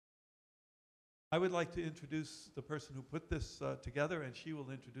I would like to introduce the person who put this together, and she will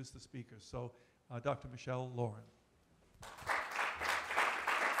introduce the speakers. So, Dr. Michelle Lauren.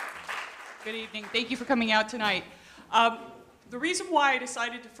 Good evening. Thank you for coming out tonight. The reason why I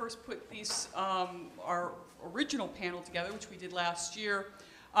decided to first put these, our original panel together, which we did last year,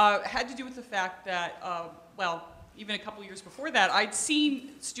 had to do with the fact that, well, even a couple years before that, I'd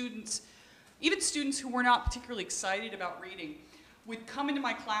seen students, even students who were not particularly excited about reading, would come into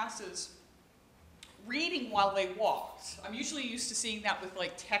my classes reading while they walked. I'm usually used to seeing that with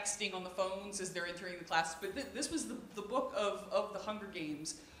like texting on the phones as they're entering the class, but this was the book of the Hunger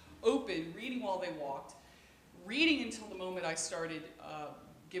Games, open, reading while they walked, reading until the moment I started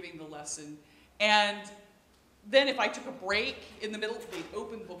giving the lesson, and then if I took a break in the middle, they'd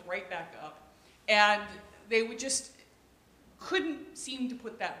open the book right back up, and they would just couldn't seem to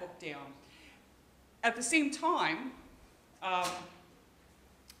put that book down. At the same time,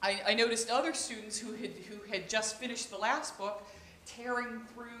 I noticed other students who had just finished the last book tearing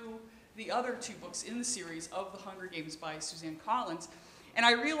through the other two books in the series of The Hunger Games by Suzanne Collins. And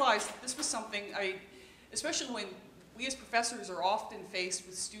I realized that this was something, especially when we as professors are often faced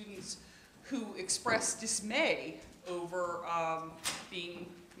with students who express dismay over being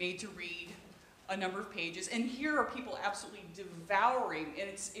made to read a number of pages. And here are people absolutely devouring,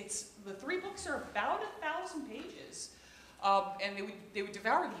 and the three books are about 1,000 pages. And they would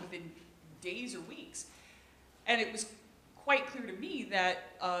devour them within days or weeks. And it was quite clear to me that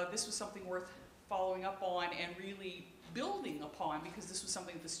this was something worth following up on and really building upon, because this was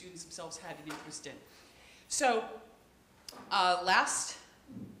something that the students themselves had an interest in. So last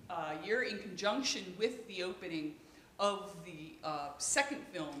year, in conjunction with the opening of the second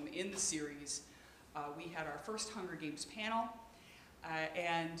film in the series, we had our first Hunger Games panel.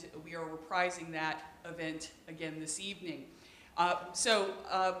 And we are reprising that event again this evening.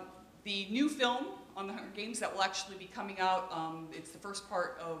 The new film on the Hunger Games that will actually be coming out, it's the first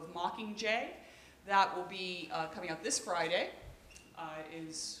part of Mockingjay. That will be coming out this Friday.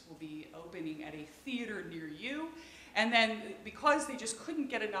 Will be opening at a theater near you. And then, because they just couldn't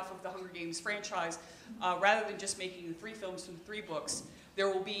get enough of the Hunger Games franchise, rather than just making the 3 films from the 3 books, there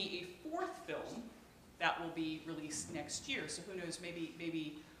will be a 4th film that will be released next year. So who knows,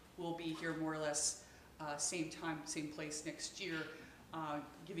 maybe we'll be here more or less same time, same place next year,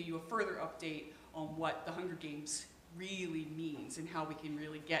 giving you a further update on what the Hunger Games really means and how we can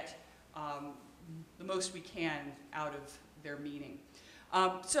really get the most we can out of their meaning.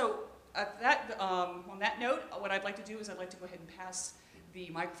 On that note, what I'd like to do is I'd like to go ahead and pass the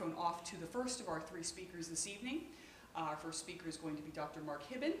microphone off to the first of our 3 speakers this evening. Our first speaker is going to be Dr. Mark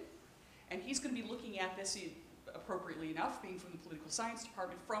Hibben. And he's going to be looking at this, appropriately enough, being from the political science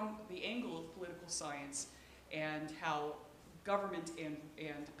department, from the angle of political science and how government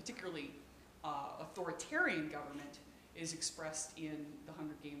and particularly authoritarian government is expressed in the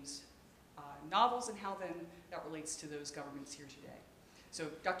Hunger Games novels, and how then that relates to those governments here today. So,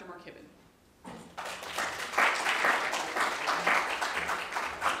 Dr. Mark Hibben.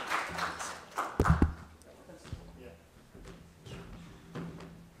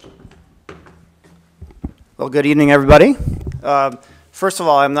 Well, good evening, everybody. First of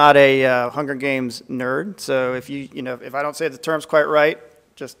all, I'm not a Hunger Games nerd, so if if I don't say the terms quite right,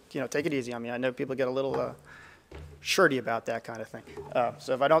 just take it easy on me. I know people get a little shirty about that kind of thing.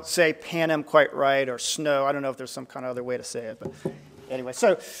 So if I don't say Panem quite right or snow, I don't know if there's some kind of other way to say it. But anyway,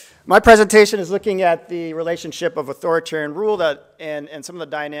 so my presentation is looking at the relationship of authoritarian rule and some of the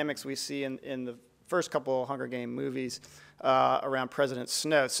dynamics we see in the first couple of Hunger Game movies around President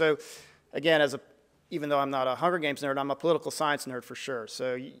Snow. So again, even though I'm not a Hunger Games nerd, I'm a political science nerd for sure.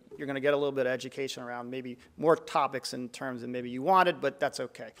 So you're going to get a little bit of education around maybe more topics in terms than maybe you wanted, but that's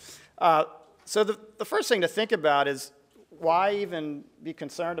okay. So the first thing to think about is why even be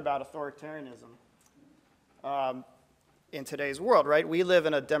concerned about authoritarianism in today's world, right? We live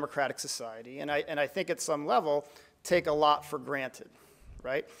in a democratic society, and I think at some level take a lot for granted,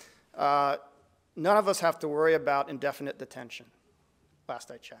 right? None of us have to worry about indefinite detention,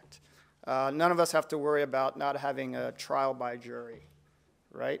 last I checked. None of us have to worry about not having a trial by jury,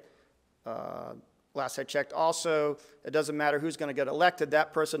 right? Last I checked, also, it doesn't matter who's going to get elected,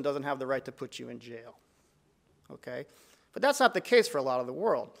 that person doesn't have the right to put you in jail, okay? But that's not the case for a lot of the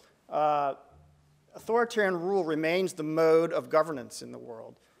world. Authoritarian rule remains the mode of governance in the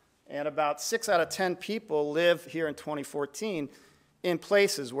world, and about 6 out of 10 people live here in 2014 in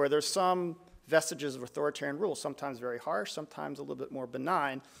places where there's some vestiges of authoritarian rule, sometimes very harsh, sometimes a little bit more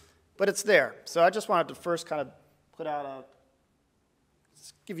benign, but it's there. So I just wanted to first kind of put out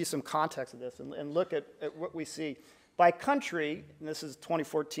give you some context of this and look at what we see. By country, and this is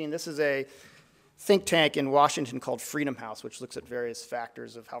 2014, this is a think tank in Washington called Freedom House, which looks at various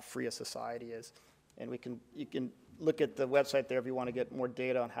factors of how free a society is. And you can look at the website there if you want to get more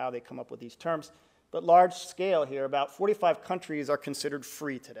data on how they come up with these terms. But large scale here, about 45 countries are considered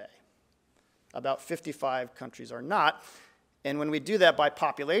free today. About 55 countries are not. And when we do that by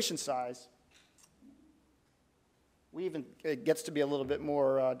population size, it gets to be a little bit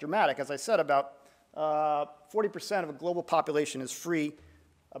more dramatic. As I said, about 40% of a global population is free.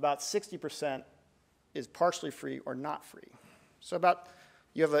 About 60% is partially free or not free. So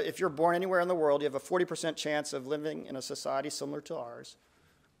if you're born anywhere in the world, you have a 40% chance of living in a society similar to ours.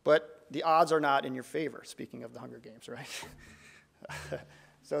 But the odds are not in your favor, speaking of the Hunger Games, right?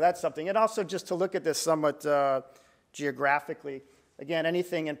 So that's something. And also just to look at this somewhat geographically, again,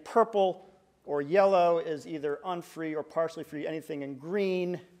 anything in purple or yellow is either unfree or partially free. Anything in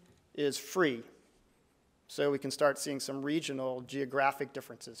green is free. So we can start seeing some regional geographic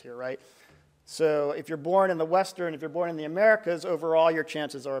differences here, right? So if you're born in the Western, if you're born in the Americas, overall your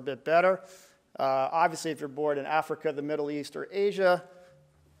chances are a bit better. Obviously, if you're born in Africa, the Middle East, or Asia,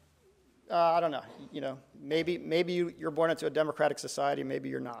 I don't know. Maybe you're born into a democratic society, maybe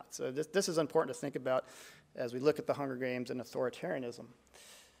you're not. So this is important to think about as we look at the Hunger Games and authoritarianism.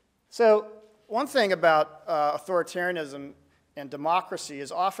 So one thing about authoritarianism and democracy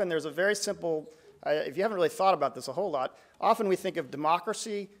is often there's a very simple, if you haven't really thought about this a whole lot, often we think of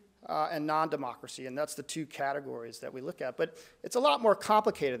democracy and non-democracy, and that's the two categories that we look at. But it's a lot more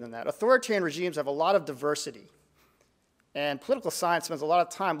complicated than that. Authoritarian regimes have a lot of diversity. And political science spends a lot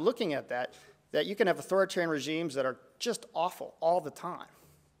of time looking at that you can have authoritarian regimes that are just awful all the time,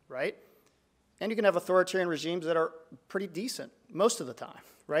 right? And you can have authoritarian regimes that are pretty decent most of the time,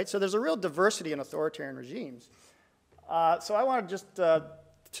 right? So there's a real diversity in authoritarian regimes. So I want to just,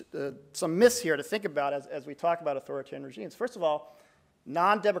 some myths here to think about as we talk about authoritarian regimes. First of all,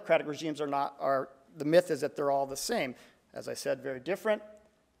 non-democratic regimes the myth is that they're all the same. As I said, very different.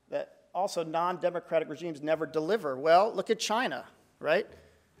 That also, non-democratic regimes never deliver. Well, look at China, right?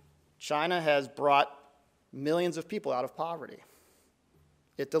 China has brought millions of people out of poverty.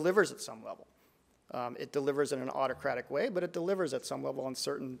 It delivers at some level. It delivers in an autocratic way, but it delivers at some level on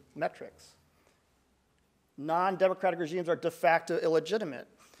certain metrics. Non-democratic regimes are de facto illegitimate.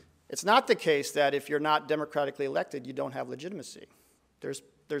 It's not the case that if you're not democratically elected, you don't have legitimacy.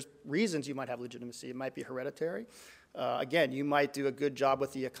 There's reasons you might have legitimacy. It might be hereditary. Again, you might do a good job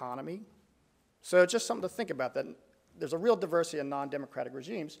with the economy. So it's just something to think about, that there's a real diversity in non-democratic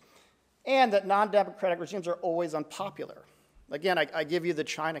regimes, and that non-democratic regimes are always unpopular. Again, I give you the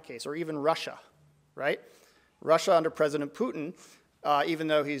China case, or even Russia, right? Russia under President Putin, even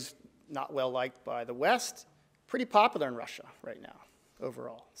though he's not well liked by the West, pretty popular in Russia right now,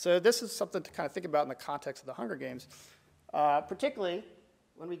 overall. So this is something to kind of think about in the context of the Hunger Games, particularly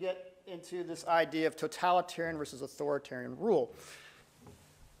when we get into this idea of totalitarian versus authoritarian rule.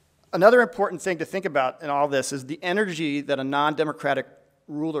 Another important thing to think about in all this is the energy that a non-democratic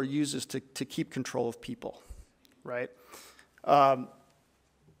ruler uses to keep control of people, right?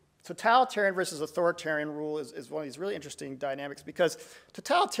 Totalitarian versus authoritarian rule is one of these really interesting dynamics, because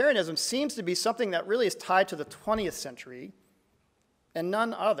totalitarianism seems to be something that really is tied to the 20th century and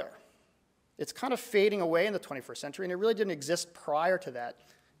none other. It's kind of fading away in the 21st century, and it really didn't exist prior to that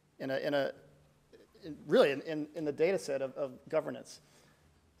in the data set of governance.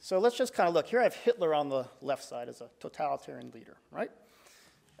 So let's just kind of look. Here I have Hitler on the left side as a totalitarian leader, right?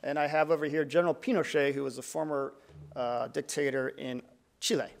 And I have over here General Pinochet, who was a former dictator in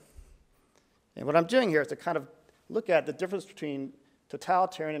Chile. And what I'm doing here is to kind of look at the difference between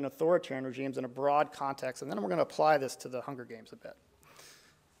totalitarian and authoritarian regimes in a broad context, and then we're going to apply this to the Hunger Games a bit.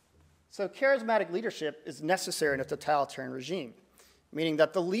 So charismatic leadership is necessary in a totalitarian regime, meaning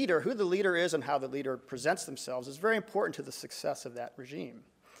that the leader, who the leader is and how the leader presents themselves, is very important to the success of that regime.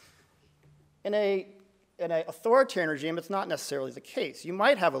 In an authoritarian regime, it's not necessarily the case. You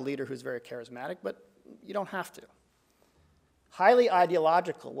might have a leader who's very charismatic, but you don't have to. Highly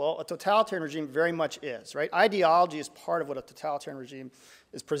ideological, well, a totalitarian regime very much is, right? Ideology is part of what a totalitarian regime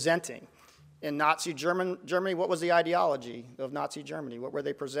is presenting. In Nazi Germany, what was the ideology of Nazi Germany? What were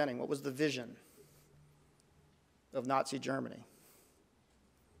they presenting? What was the vision of Nazi Germany?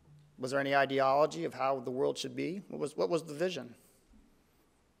 Was there any ideology of how the world should be? What was the vision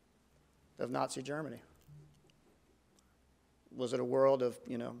of Nazi Germany? Was it a world of,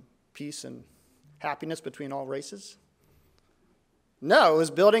 peace and happiness between all races? No, it was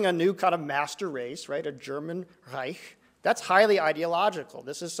building a new kind of master race, right? A German Reich. That's highly ideological.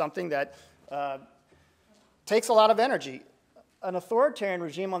 This is something that takes a lot of energy. An authoritarian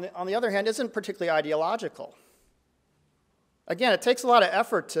regime, on the other hand, isn't particularly ideological. Again, it takes a lot of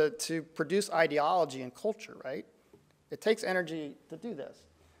effort to produce ideology and culture, right? It takes energy to do this.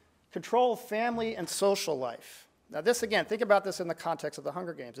 Control of family and social life. Now this, again, think about this in the context of the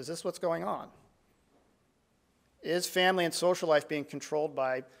Hunger Games. Is this what's going on? Is family and social life being controlled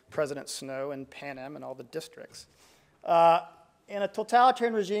by President Snow and Panem and all the districts? In a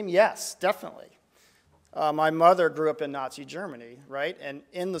totalitarian regime, yes, definitely. My mother grew up in Nazi Germany, right? And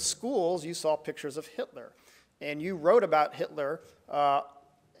in the schools, you saw pictures of Hitler. And you wrote about Hitler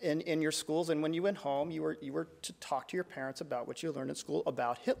in your schools, and when you went home, you were to talk to your parents about what you learned in school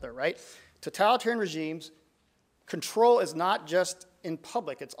about Hitler, right? Totalitarian regimes, control is not just in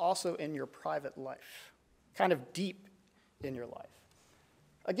public, it's also in your private life, kind of deep in your life.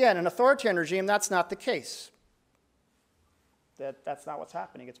 Again, an authoritarian regime, that's not the case. That's not what's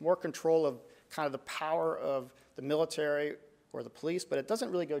happening. It's more control of kind of the power of the military or the police, but it doesn't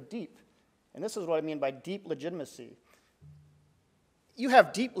really go deep. And this is what I mean by deep legitimacy. You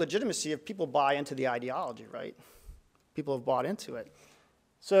have deep legitimacy if people buy into the ideology, right? People have bought into it.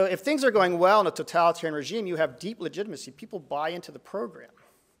 So if things are going well in a totalitarian regime, you have deep legitimacy. People buy into the program.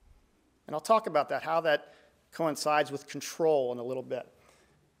 And I'll talk about that, how that coincides with control in a little bit.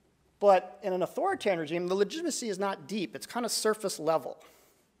 But in an authoritarian regime, the legitimacy is not deep. It's kind of surface level.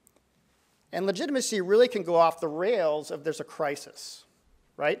 And legitimacy really can go off the rails if there's a crisis,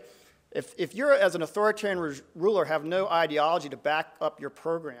 right? If you're, as an authoritarian ruler, have no ideology to back up your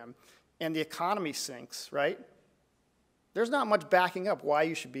program, and the economy sinks, right? There's not much backing up why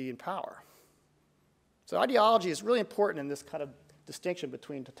you should be in power. So ideology is really important in this kind of distinction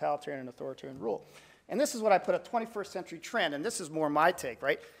between totalitarian and authoritarian rule. And this is what I put a 21st century trend, and this is more my take,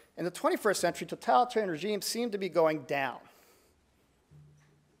 right? In the 21st century, totalitarian regimes seem to be going down.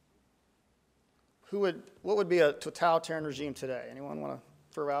 What would be a totalitarian regime today? Anyone want to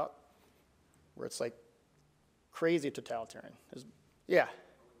throw out? Where it's like crazy totalitarian. Yeah.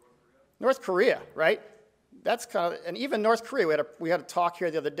 North Korea, right? That's kind of, and even North Korea, we had a talk here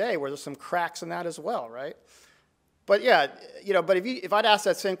the other day where there's some cracks in that as well, right? But yeah, but if I'd asked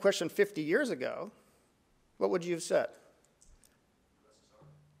that same question 50 years ago, what would you have said?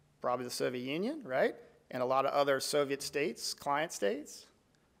 Probably the Soviet Union, right? And a lot of other Soviet states, client states.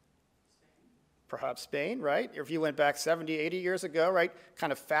 Perhaps Spain, right? If you went back 70, 80 years ago, right?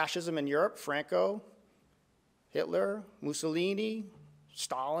 Kind of fascism in Europe, Franco, Hitler, Mussolini,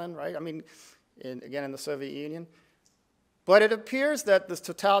 Stalin, right? I mean, again, in the Soviet Union. But it appears that this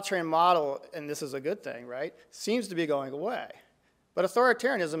totalitarian model, and this is a good thing, right, seems to be going away. But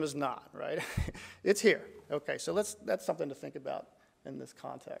authoritarianism is not, right? It's here. Okay, so that's something to think about in this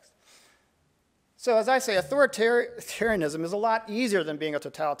context. So as I say, authoritarianism is a lot easier than being a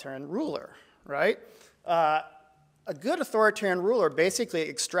totalitarian ruler, right? A good authoritarian ruler basically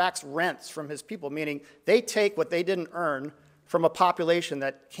extracts rents from his people, meaning they take what they didn't earn from a population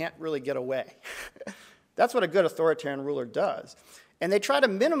that can't really get away. That's what a good authoritarian ruler does. And they try to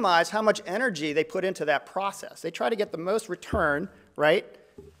minimize how much energy they put into that process. They try to get the most return, right?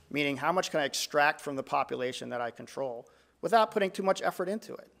 Meaning how much can I extract from the population that I control without putting too much effort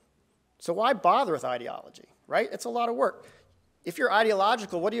into it. So why bother with ideology, right? It's a lot of work. If you're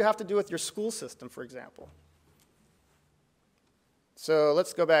ideological, what do you have to do with your school system, for example? So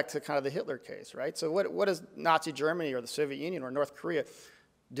let's go back to kind of the Hitler case, right? So what is Nazi Germany or the Soviet Union or North Korea?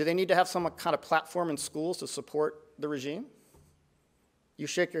 Do they need to have some kind of platform in schools to support the regime? You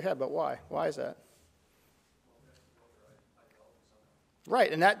shake your head, but why? Why is that?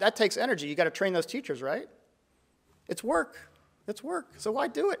 Right, and that takes energy. You got to train those teachers, right? It's work. It's work. So why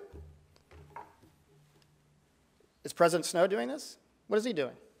do it? Is President Snow doing this? What is he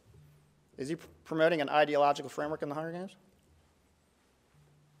doing? Is he promoting an ideological framework in the Hunger Games?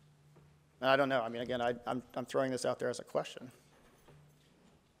 I don't know. I mean, again, I'm throwing this out there as a question.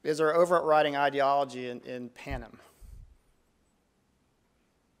 Is there overriding ideology in Panem?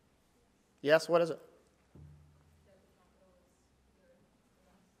 Yes, what is it?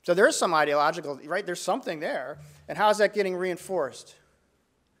 So there is some ideological, right? There's something there. And how is that getting reinforced?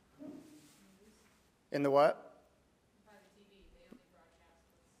 In the what?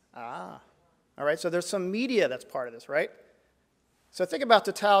 Ah, all right, so there's some media that's part of this, right? So think about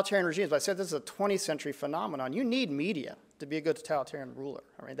totalitarian regimes. I said this is a 20th century phenomenon. You need media to be a good totalitarian ruler.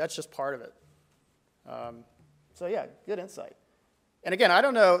 I mean, that's just part of it. So yeah, good insight. And again, I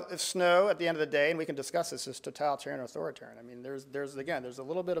don't know if Snow, at the end of the day, and we can discuss this, is totalitarian or authoritarian. I mean, there's a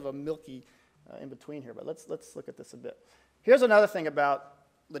little bit of a milky in between here, but let's look at this a bit. Here's another thing about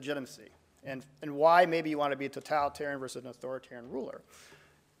legitimacy and why maybe you want to be a totalitarian versus an authoritarian ruler.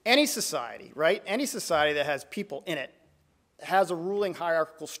 Any society, right? Any society that has people in it has a ruling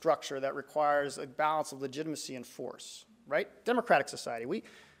hierarchical structure that requires a balance of legitimacy and force, right? Democratic society.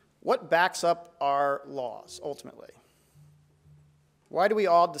 What backs up our laws, ultimately? Why do we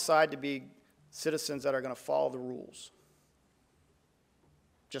all decide to be citizens that are going to follow the rules?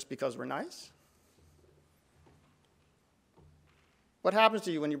 Just because we're nice? What happens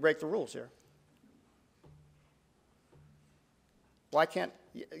to you when you break the rules here? Why can't,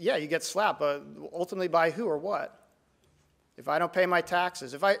 yeah, you get slapped, but ultimately by who or what? If I don't pay my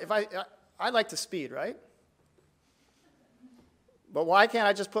taxes, I like to speed, right? But why can't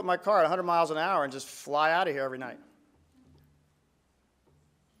I just put my car at 100 miles an hour and just fly out of here every night?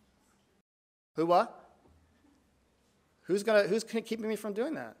 Who what? Who's keeping me from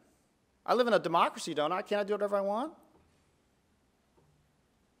doing that? I live in a democracy, don't I? Can't I do whatever I want?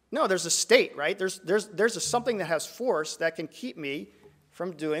 No, there's a state, right? There's something that has force that can keep me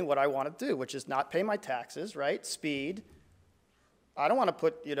from doing what I want to do, which is not pay my taxes, right? Speed. I don't want to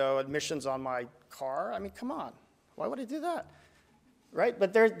put, emissions on my car. I mean, come on. Why would I do that? Right?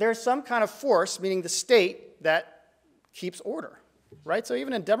 But there's some kind of force, meaning the state, that keeps order, right? So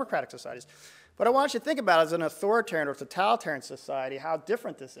even in democratic societies. But I want you to think about it as an authoritarian or totalitarian society, how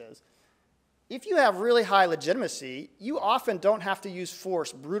different this is. If you have really high legitimacy, you often don't have to use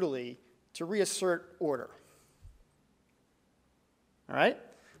force brutally to reassert order. All right?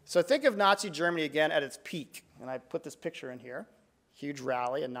 So think of Nazi Germany again at its peak. And I put this picture in here. Huge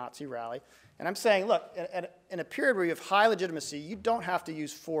rally, a Nazi rally. And I'm saying, look, in a period where you have high legitimacy, you don't have to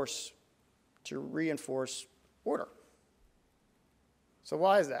use force to reinforce order. So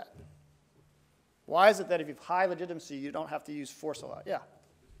why is that? Why is it that if you have high legitimacy, you don't have to use force a lot? Yeah.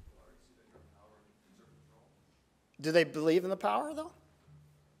 Do they believe in the power, though?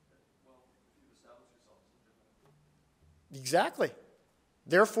 Exactly.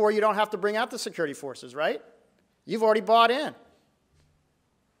 Therefore, you don't have to bring out the security forces, right? You've already bought in.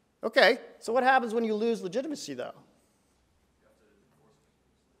 Okay, so what happens when you lose legitimacy, though?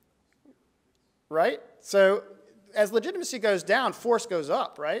 Right? So as legitimacy goes down, force goes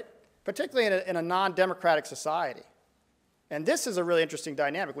up, right? Particularly in a non-democratic society. And this is a really interesting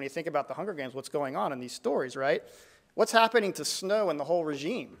dynamic when you think about the Hunger Games, what's going on in these stories, right? What's happening to Snow and the whole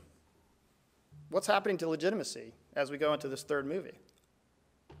regime? What's happening to legitimacy as we go into this third movie?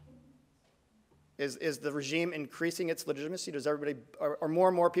 Is the regime increasing its legitimacy? Are more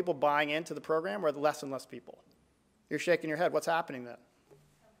and more people buying into the program, or less and less people? You're shaking your head. What's happening then?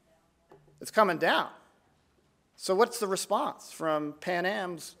 It's coming down. So what's the response from Pan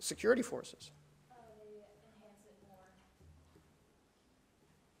Am's security forces? They enhance it more.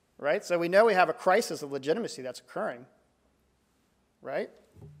 Right? So we know we have a crisis of legitimacy that's occurring. Right?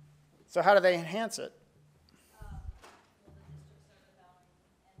 So how do they enhance it? Well, the districts are rebelling,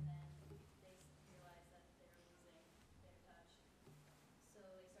 and then they realize that they're losing their touch. So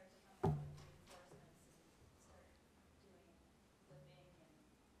they start to come up with reinforcements and start doing whipping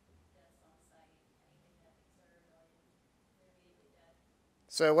and deaths on sight. Anything that thinks they're rebellion, they're immediately dead.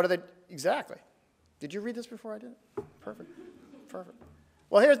 So what are they, exactly. Did you read this before I did? Perfect, perfect.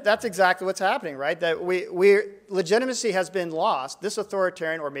 Well, that's exactly what's happening, right? That legitimacy has been lost. This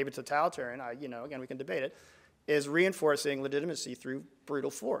authoritarian, or maybe totalitarian, again, we can debate it, is reinforcing legitimacy through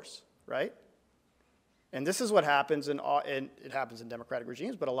brutal force, right? And this is what happens and it happens in democratic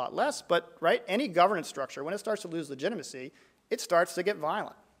regimes, but a lot less. But, right, any governance structure, when it starts to lose legitimacy, it starts to get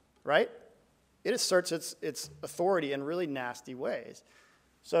violent, right? It asserts its authority in really nasty ways.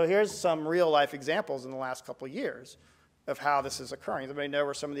 So here's some real-life examples in the last couple of years of how this is occurring. Does anybody know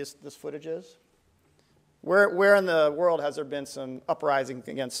where some of this footage is? Where in the world has there been some uprising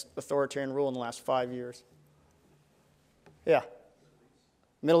against authoritarian rule in the last 5 years? Yeah.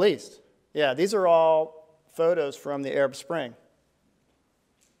 Middle East. Yeah, these are all photos from the Arab Spring,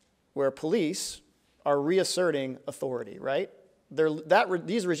 where police are reasserting authority, right?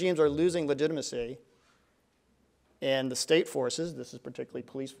 These regimes are losing legitimacy, and the state forces, this is particularly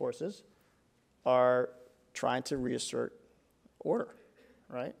police forces, are trying to reassert order,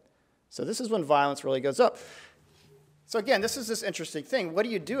 right? So this is when violence really goes up. So again, this is this interesting thing. What do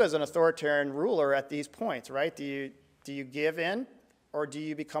you do as an authoritarian ruler at these points, right? Do you give in, or do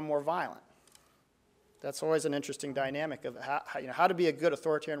you become more violent? That's always an interesting dynamic of how to be a good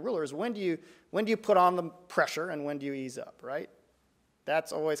authoritarian ruler is when do you put on the pressure and when do you ease up, right?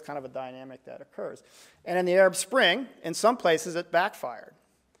 That's always kind of a dynamic that occurs. And in the Arab Spring, in some places it backfired.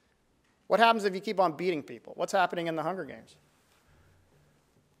 What happens if you keep on beating people? What's happening in the Hunger Games?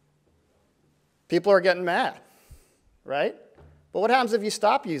 People are getting mad, right? But what happens if you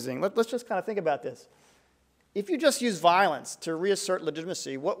stop using? Let's just kind of think about this. If you just use violence to reassert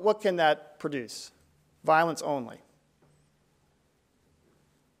legitimacy, what can that produce? Violence only.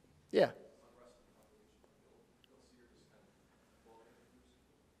 Yeah.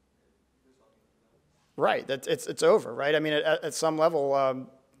 Right, it's over, right? I mean, at some level,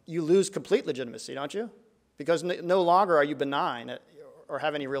 you lose complete legitimacy, don't you? Because no longer are you benign or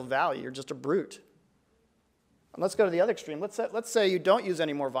have any real value. You're just a brute. And let's go to the other extreme. Let's say you don't use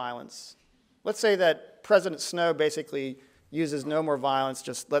any more violence. Let's say that President Snow basically uses no more violence,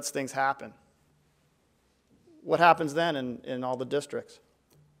 just lets things happen. What happens then in all the districts?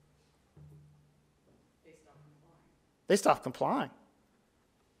 They stop complying,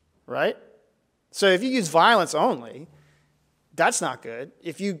 right? So if you use violence only, that's not good.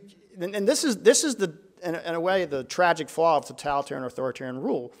 And this is in a way the tragic flaw of totalitarian or authoritarian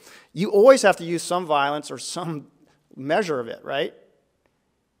rule. You always have to use some violence or some measure of it, right?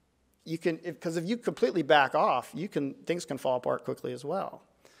 Because if you completely back off, things can fall apart quickly as well.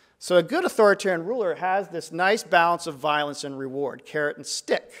 So a good authoritarian ruler has this nice balance of violence and reward, carrot and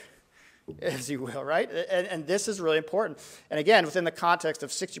stick, as you will, right? And this is really important. And again, within the context of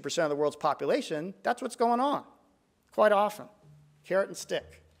 60% of the world's population, that's what's going on quite often, carrot and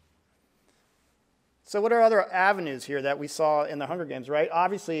stick. So what are other avenues here that we saw in the Hunger Games, right?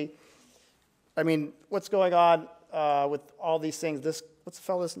 Obviously, I mean, what's going on with all these things? What's the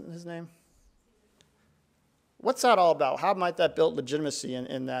fellow's his name? What's that all about? How might that build legitimacy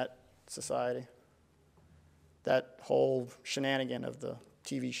in that society? That whole shenanigan of the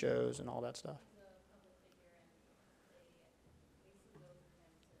TV shows and all that stuff.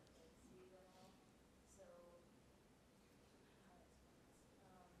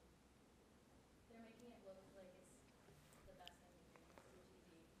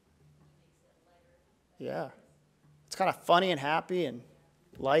 Yeah. It's kind of funny and happy and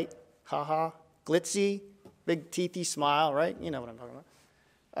light, haha, glitzy, big teethy smile, right? You know what I'm talking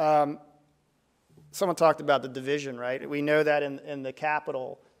about. Someone talked about the division, right? We know that in the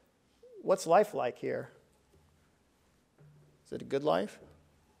capital. What's life like here? Is it a good life?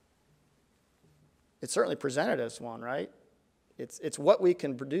 It's certainly presented as one, right? It's what we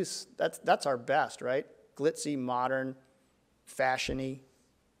can produce. That's our best, right? Glitzy, modern, fashion-y.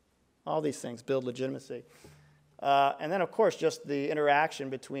 All these things build legitimacy. And then, of course, just the interaction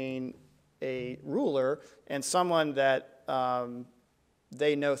between a ruler and someone that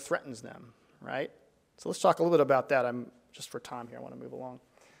they know threatens them, right? So let's talk a little bit about that. Just for time here, I want to move along.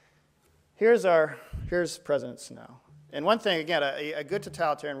 Here's President Snow. And one thing, again, a good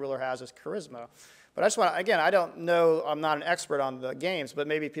totalitarian ruler has is charisma. But I just want to, again, I don't know, I'm not an expert on the games, but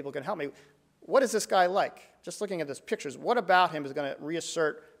maybe people can help me. What is this guy like? Just looking at these pictures, what about him is going to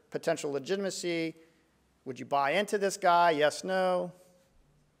reassert potential legitimacy? Would you buy into this guy? Yes, no?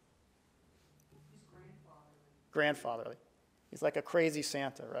 He's grandfatherly. Grandfatherly. He's like a crazy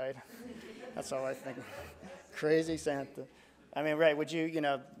Santa, right? That's all I think. Crazy Santa. I mean, right, would you,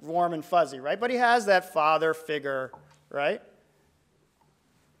 warm and fuzzy, right? But he has that father figure, right?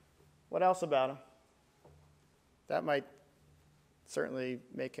 What else about him? That might certainly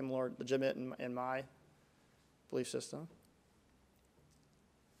make him more legitimate in my belief system.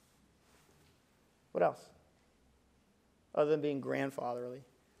 What else? Other than being grandfatherly.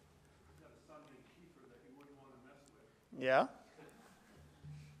 He's got a son named Kiefer that you wouldn't want to mess with. Yeah?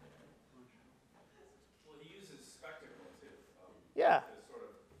 Well, he uses spectacle, too. Yeah. To sort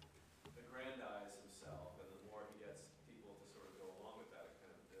of aggrandize himself, and the more he gets people to sort of go along with that, it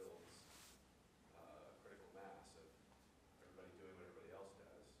kind of builds a critical mass of everybody doing what everybody else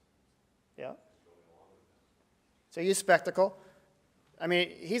does. Yeah. Going along with that. So use spectacle. I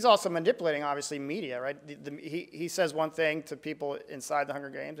mean, he's also manipulating, obviously, media, right? He says one thing to people inside the Hunger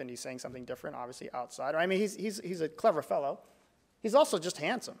Games, and he's saying something different, obviously, outside. I mean, he's a clever fellow. He's also just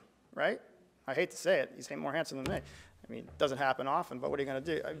handsome, right? I hate to say it. He's more handsome than me. I mean, it doesn't happen often, but what are you going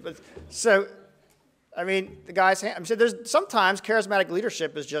to do? So, I mean, the guy's handsome. There's sometimes charismatic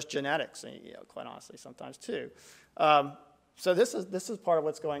leadership is just genetics, quite honestly, sometimes too. So this is part of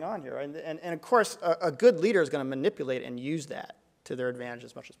what's going on here. And of course, a good leader is going to manipulate and use that to their advantage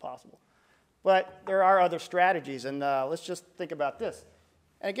as much as possible. But there are other strategies, and let's just think about this.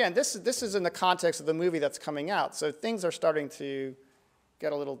 And again, this is in the context of the movie that's coming out, so things are starting to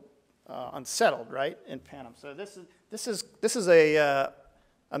get a little unsettled, right, in Panem. So this is a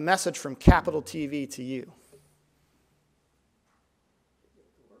message from Capital TV to you.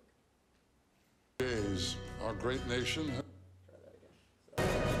 Days, our great nation.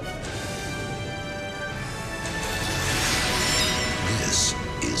 This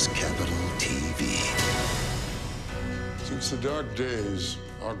is Capital TV. Since the dark days,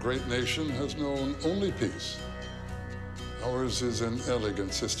 our great nation has known only peace. Ours is an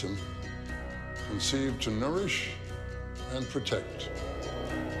elegant system, conceived to nourish and protect.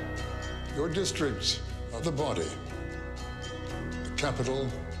 Your districts are the body, the capital,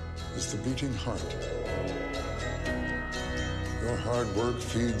 is the beating heart. Your hard work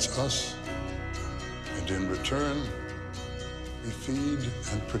feeds us, and in return, we feed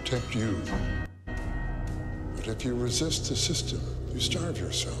and protect you. But if you resist the system, you starve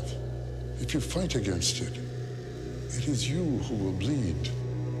yourself. If you fight against it, it is you who will bleed.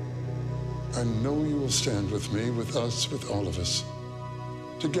 I know you will stand with me, with us, with all of us,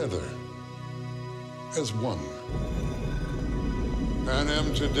 together, as one.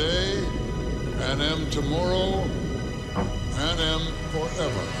 Panem today, Panem tomorrow, Panem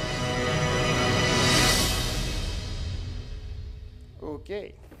forever.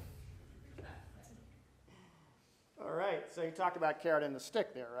 Okay. All right, so you talked about carrot and the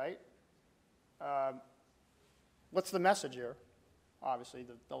stick there, right? What's the message here? Obviously,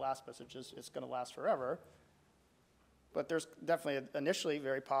 the last message is it's going to last forever. But there's definitely initially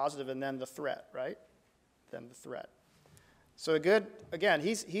very positive, and then the threat, right? Then the threat. So again,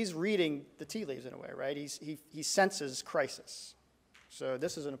 he's reading the tea leaves in a way, right? He senses crisis. So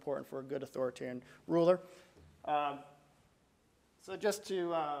this is important for a good authoritarian ruler. So just to,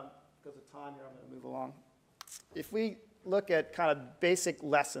 because of time here, I'm going to move along. If we look at kind of basic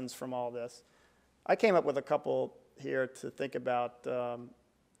lessons from all this, I came up with a couple here to think about.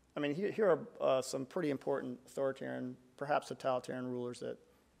 I mean, here are some pretty important authoritarian, perhaps totalitarian rulers that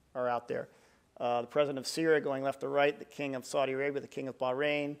are out there. The president of Syria going left to right, the king of Saudi Arabia, the king of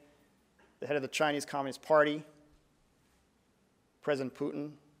Bahrain, the head of the Chinese Communist Party, President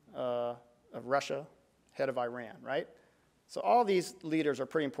Putin of Russia, head of Iran, right? So all these leaders are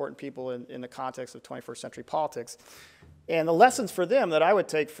pretty important people in the context of 21st century politics. And the lessons for them that I would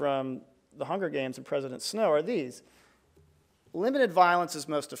take from the Hunger Games and President Snow are these. Limited violence is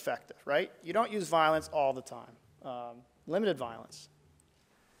most effective, right? You don't use violence all the time. Limited violence.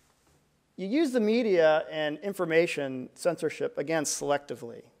 You use the media and information censorship, again,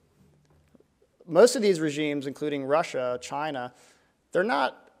 selectively. Most of these regimes, including Russia, China,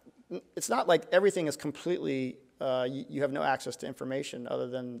 it's not like everything is completely, you have no access to information other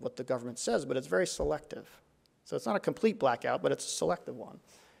than what the government says, but it's very selective. So it's not a complete blackout, but it's a selective one.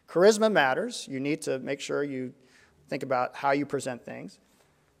 Charisma matters. You need to make sure you think about how you present things.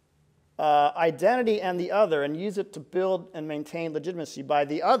 Identity and the other, and use it to build and maintain legitimacy by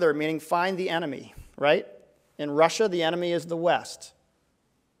the other, meaning find the enemy, right? In Russia, the enemy is the West.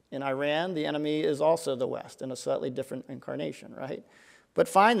 In Iran, the enemy is also the West in a slightly different incarnation, right? But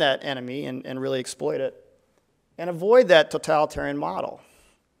find that enemy and really exploit it, and avoid that totalitarian model.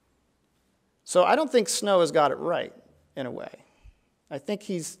 So I don't think Snow has got it right, in a way. I think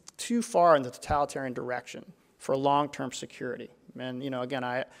he's too far in the totalitarian direction for long-term security. And,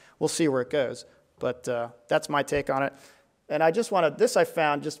 again, we'll see where it goes. But that's my take on it. And I just wanted, this I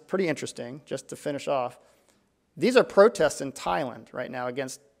found just pretty interesting, just to finish off. These are protests in Thailand right now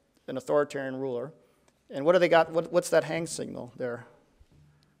against an authoritarian ruler. And what do they got? What's that hang signal there?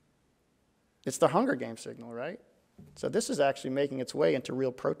 It's the Hunger Games signal, right? So this is actually making its way into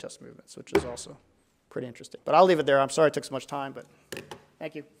real protest movements, which is also pretty interesting. But I'll leave it there. I'm sorry it took so much time, but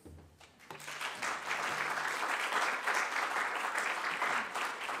thank you.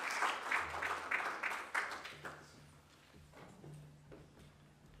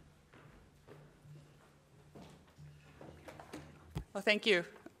 Well, thank you,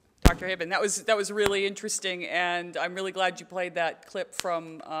 Dr. Hibben. That was really interesting, and I'm really glad you played that clip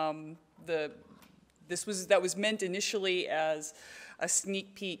from that was meant initially as a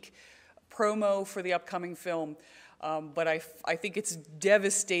sneak peek promo for the upcoming film, but I think it's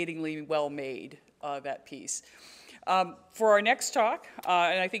devastatingly well made, that piece. For our next talk,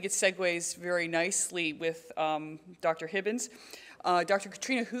 and I think it segues very nicely with Dr. Hibben's, Dr.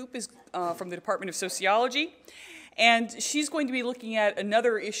 Katrina Hoop is from the Department of Sociology. And she's going to be looking at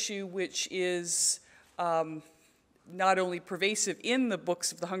another issue which is not only pervasive in the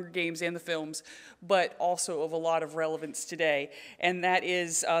books of the Hunger Games and the films, but also of a lot of relevance today. And that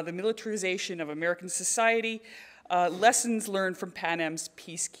is the militarization of American society, lessons learned from Panem's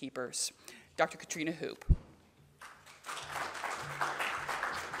peacekeepers. Dr. Katrina Hoop.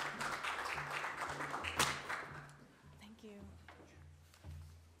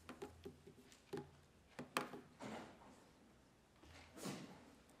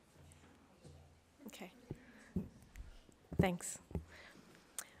 Thanks.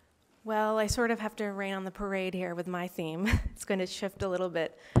 Well, I sort of have to rain on the parade here with my theme. It's going to shift a little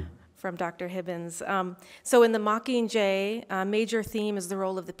bit from Dr. Hibben's. So in the Mockingjay, a major theme is the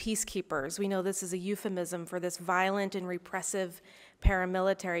role of the peacekeepers. We know this is a euphemism for this violent and repressive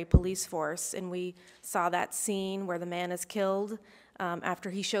paramilitary police force, and we saw that scene where the man is killed after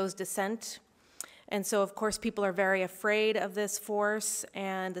he shows dissent. And so, of course, people are very afraid of this force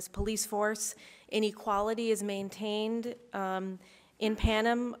and this police force. Inequality is maintained in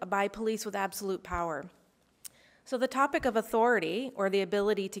Panem by police with absolute power. So the topic of authority, or the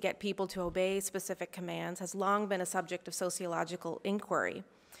ability to get people to obey specific commands, has long been a subject of sociological inquiry.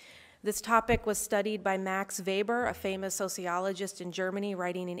 This topic was studied by Max Weber, a famous sociologist in Germany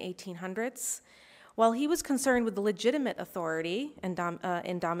writing in 1800s. While he was concerned with the legitimate authority and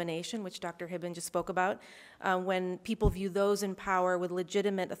in domination, which Dr. Hibben just spoke about, when people view those in power with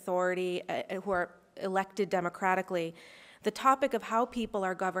legitimate authority who are elected democratically, the topic of how people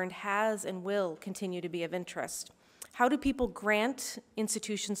are governed has and will continue to be of interest. How do people grant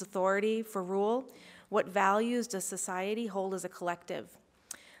institutions authority for rule? What values does society hold as a collective?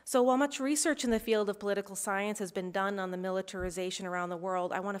 So while much research in the field of political science has been done on the militarization around the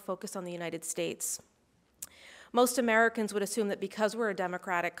world, I want to focus on the United States. Most Americans would assume that because we're a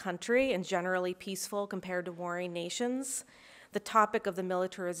democratic country and generally peaceful compared to warring nations, the topic of the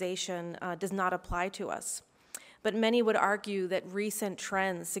militarization does not apply to us. But many would argue that recent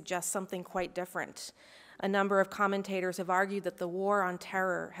trends suggest something quite different. A number of commentators have argued that the war on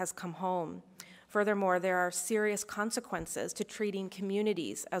terror has come home. Furthermore, there are serious consequences to treating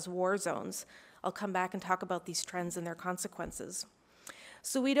communities as war zones. I'll come back and talk about these trends and their consequences.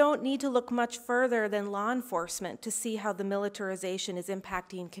 So we don't need to look much further than law enforcement to see how the militarization is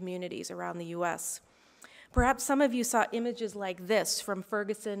impacting communities around the US. Perhaps some of you saw images like this from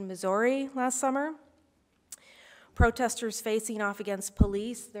Ferguson, Missouri last summer. Protesters facing off against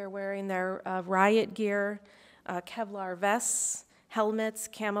police. They're wearing their riot gear, Kevlar vests, helmets,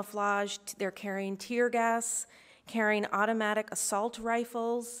 camouflage. They're carrying tear gas, carrying automatic assault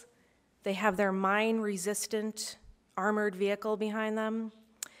rifles. They have their mine-resistant armored vehicle behind them.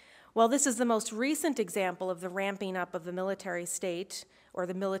 Well, this is the most recent example of the ramping up of the military state, or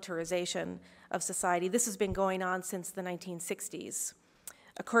the militarization of society. This has been going on since the 1960s.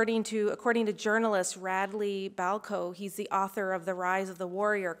 According to journalist Radley Balco, he's the author of The Rise of the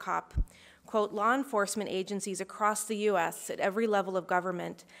Warrior Cop, quote, law enforcement agencies across the US at every level of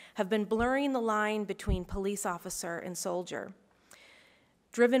government have been blurring the line between police officer and soldier.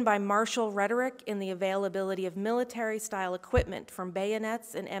 Driven by martial rhetoric in the availability of military-style equipment from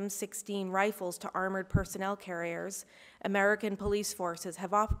bayonets and M16 rifles to armored personnel carriers, American police forces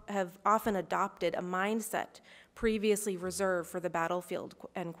have often adopted a mindset previously reserved for the battlefield,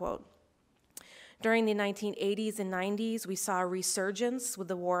 end quote. During the 1980s and 90s, we saw a resurgence with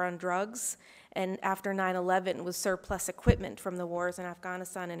the war on drugs, and after 9/11 with surplus equipment from the wars in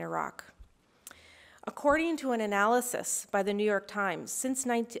Afghanistan and Iraq. According to an analysis by the New York Times, since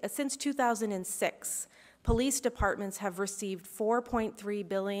 2006, police departments have received $4.3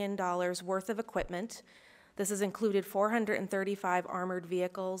 billion worth of equipment. This has included 435 armored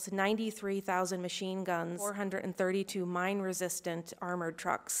vehicles, 93,000 machine guns, 432 mine-resistant armored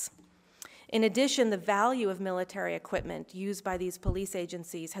trucks. In addition, the value of military equipment used by these police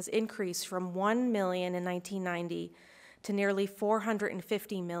agencies has increased from $1 million in 1990 to nearly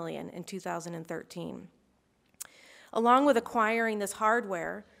 $450 million in 2013. Along with acquiring this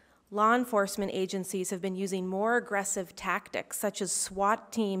hardware, law enforcement agencies have been using more aggressive tactics, such as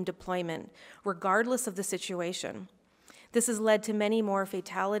SWAT team deployment, regardless of the situation. This has led to many more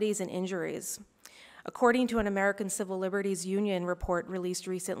fatalities and injuries. According to an American Civil Liberties Union report released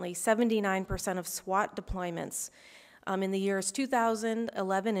recently, 79% of SWAT deployments in the years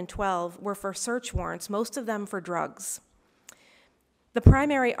 2011 and 12 were for search warrants, most of them for drugs. The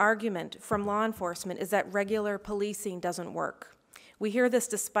primary argument from law enforcement is that regular policing doesn't work. We hear this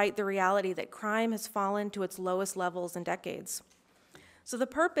despite the reality that crime has fallen to its lowest levels in decades. So the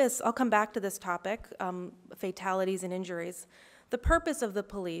purpose, I'll come back to this topic, fatalities and injuries. The purpose of the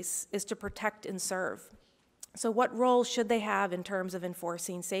police is to protect and serve. So what role should they have in terms of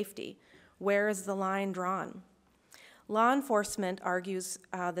enforcing safety? Where is the line drawn? Law enforcement argues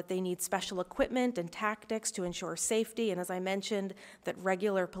that they need special equipment and tactics to ensure safety, and as I mentioned, that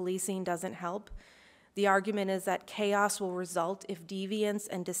regular policing doesn't help. The argument is that chaos will result if deviance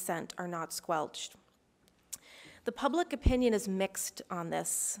and dissent are not squelched. The public opinion is mixed on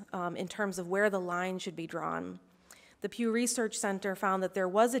this in terms of where the line should be drawn. The Pew Research Center found that there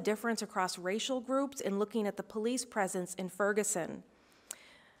was a difference across racial groups in looking at the police presence in Ferguson.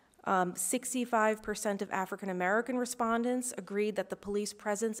 65% of African American respondents agreed that the police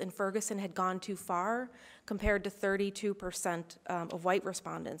presence in Ferguson had gone too far, compared to 32% of white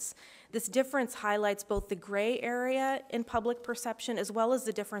respondents. This difference highlights both the gray area in public perception as well as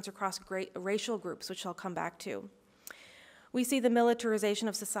the difference across racial groups, which I'll come back to. We see the militarization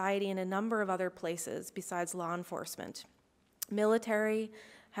of society in a number of other places besides law enforcement. Military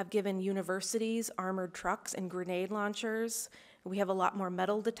have given universities armored trucks and grenade launchers. We have a lot more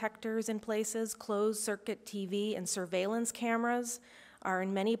metal detectors in places. Closed-circuit TV and surveillance cameras are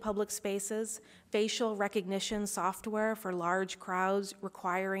in many public spaces. Facial recognition software for large crowds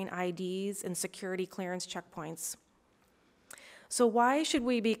requiring IDs and security clearance checkpoints. So why should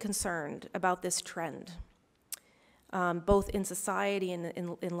we be concerned about this trend, both in society and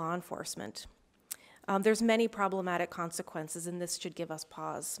in law enforcement? There's many problematic consequences, and this should give us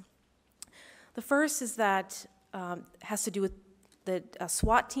pause. The first is that has to do with the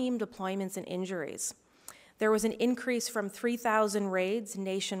SWAT team deployments and injuries. There was an increase from 3,000 raids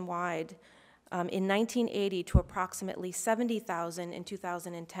nationwide in 1980 to approximately 70,000 in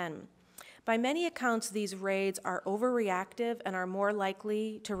 2010. By many accounts, these raids are overreactive and are more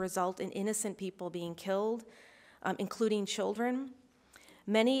likely to result in innocent people being killed, including children.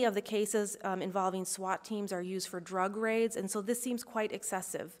 Many of the cases involving SWAT teams are used for drug raids, and so this seems quite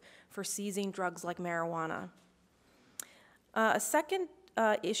excessive for seizing drugs like marijuana. A second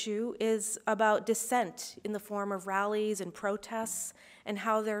issue is about dissent in the form of rallies and protests and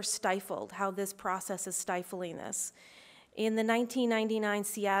how they're stifled, how this process is stifling this. In the 1999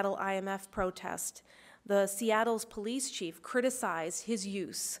 Seattle IMF protest, Seattle's police chief criticized his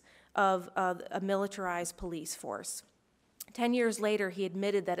use of a militarized police force. 10 years later, he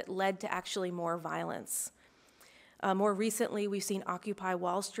admitted that it led to actually more violence. More recently, we've seen Occupy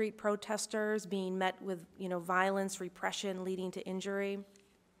Wall Street protesters being met with violence, repression, leading to injury.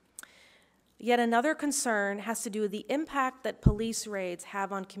 Yet another concern has to do with the impact that police raids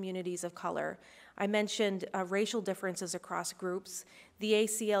have on communities of color. I mentioned racial differences across groups. The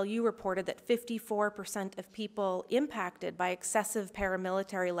ACLU reported that 54% of people impacted by excessive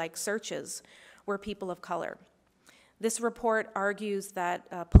paramilitary-like searches were people of color. This report argues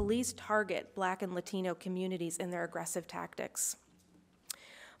that police target Black and Latino communities in their aggressive tactics.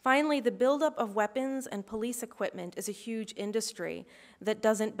 Finally, the buildup of weapons and police equipment is a huge industry that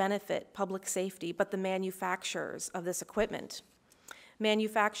doesn't benefit public safety, but the manufacturers of this equipment.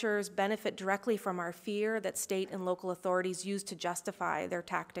 Manufacturers benefit directly from our fear that state and local authorities use to justify their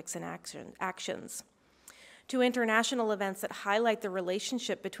tactics and actions. Two international events that highlight the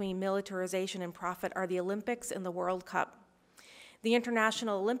relationship between militarization and profit are the Olympics and the World Cup. The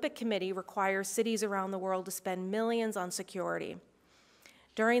International Olympic Committee requires cities around the world to spend millions on security.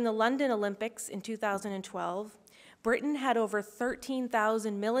 During the London Olympics in 2012, Britain had over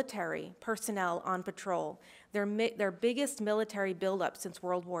 13,000 military personnel on patrol, their biggest military buildup since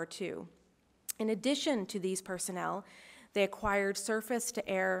World War II. In addition to these personnel, they acquired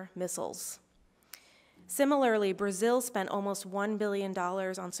surface-to-air missiles. Similarly, Brazil spent almost $1 billion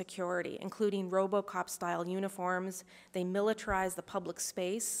on security, including RoboCop-style uniforms. They militarized the public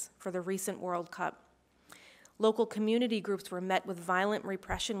space for the recent World Cup. Local community groups were met with violent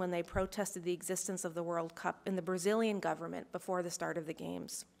repression when they protested the existence of the World Cup in the Brazilian government before the start of the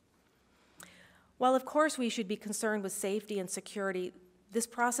Games. While, of course, we should be concerned with safety and security, this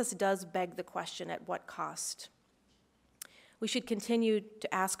process does beg the question, at what cost? We should continue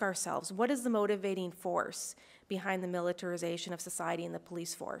to ask ourselves, what is the motivating force behind the militarization of society and the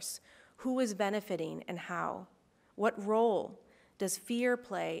police force? Who is benefiting and how? What role does fear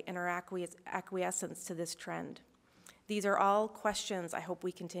play in our acquiescence to this trend? These are all questions I hope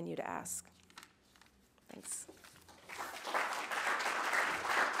we continue to ask. Thanks.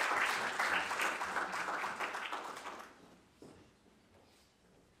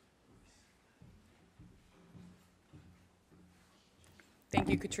 Thank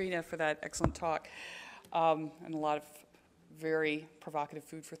you, Katrina, for that excellent talk and a lot of very provocative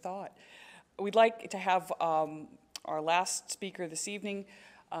food for thought. We'd like to have our last speaker this evening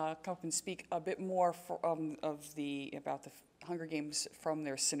come up and speak a bit more about the Hunger Games from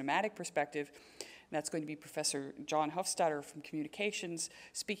their cinematic perspective. And that's going to be Professor John Hofstadter from Communications,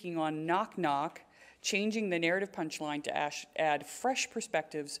 speaking on Knock Knock, changing the narrative punchline to add fresh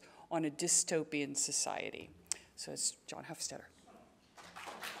perspectives on a dystopian society. So it's John Hofstadter.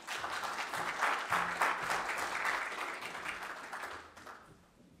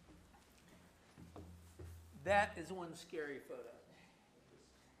 That is one scary photo.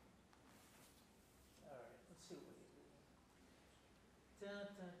 All right, let's see what we can do. Dun,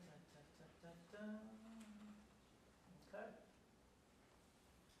 dun, dun, dun, dun, dun, dun. Okay.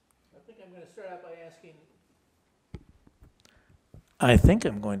 I think I'm going to start out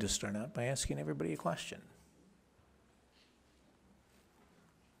by asking everybody a question.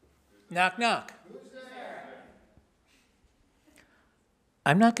 Knock, knock. Who's there?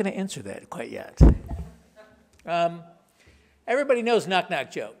 I'm not going to answer that quite yet. Everybody knows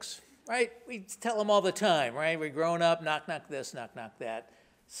knock-knock jokes, right? We tell them all the time, right? We're growing up, knock-knock this, knock-knock that.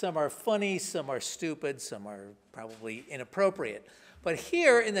 Some are funny, some are stupid, some are probably inappropriate. But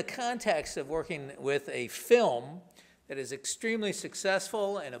here, in the context of working with a film that is extremely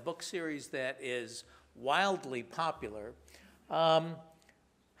successful and a book series that is wildly popular, how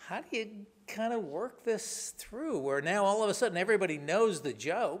do you kind of work this through where now all of a sudden everybody knows the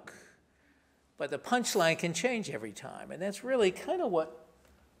joke, but the punchline can change every time? And that's really kind of what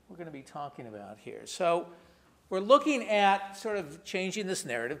we're going to be talking about here. So we're looking at sort of changing this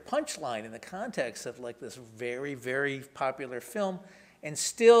narrative punchline in the context of like this very, very popular film and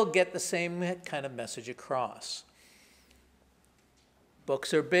still get the same kind of message across.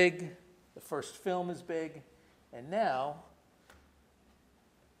 Books are big, the first film is big, and now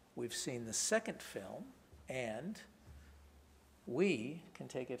we've seen the second film, and we can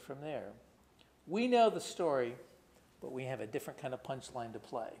take it from there. We know the story, but we have a different kind of punchline to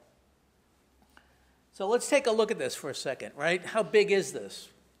play. So let's take a look at this for a second, right? How big is this?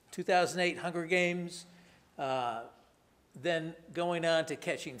 2008 Hunger Games, then going on to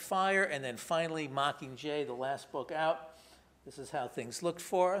Catching Fire, and then finally Mockingjay, the last book out. This is how things looked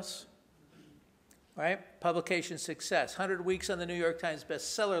for us, right? Publication success, 100 weeks on the New York Times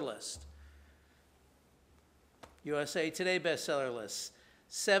bestseller list. USA Today bestseller list,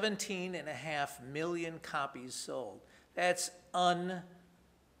 17.5 million copies sold. That's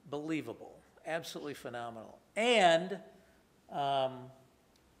unbelievable, absolutely phenomenal. And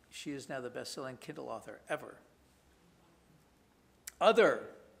she is now the best-selling Kindle author ever. Other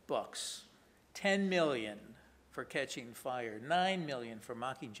books, 10 million for Catching Fire, 9 million for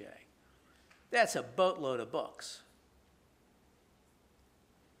Mockingjay. That's a boatload of books.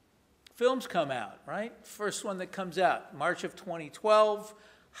 Films come out, right? First one that comes out, March of 2012,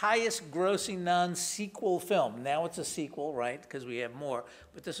 highest grossing non-sequel film. Now it's a sequel, right? Because we have more,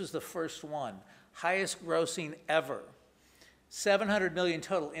 but this was the first one. Highest grossing ever. 700 million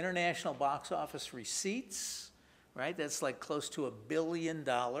total international box office receipts, right? That's like close to $1 billion,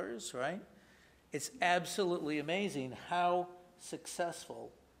 right? It's absolutely amazing how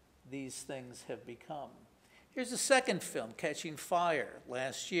successful these things have become. Here's the second film, Catching Fire,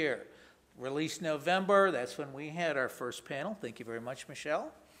 last year. Released November, that's when we had our first panel. Thank you very much,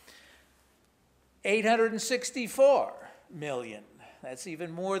 Michelle. 864 million. That's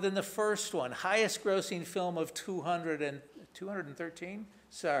even more than the first one. Highest grossing film of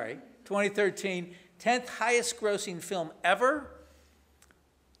 2013, 10th highest grossing film ever.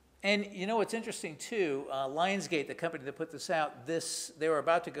 And you know what's interesting too, Lionsgate, the company that put this out, they were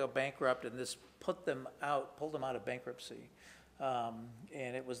about to go bankrupt, and this pulled them out of bankruptcy.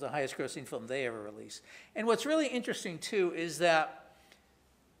 And it was the highest grossing film they ever released. And what's really interesting too is that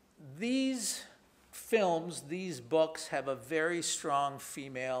these films, these books have a very strong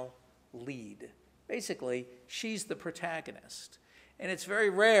female lead. Basically, she's the protagonist. And it's very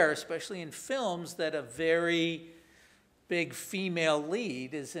rare, especially in films, that a very big female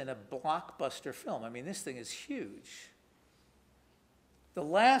lead is in a blockbuster film. I mean, this thing is huge. The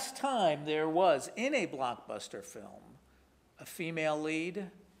last time there was in a blockbuster film a female lead,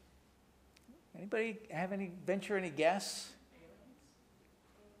 anybody venture any guess?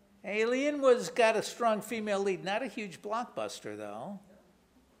 Alien got a strong female lead, not a huge blockbuster though.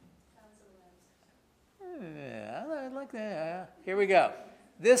 Yeah, I like that. Here we go.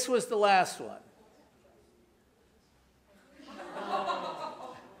 This was the last one.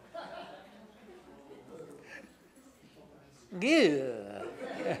 Yeah.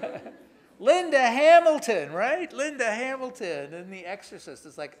 Linda Hamilton, right? Linda Hamilton in The Exorcist.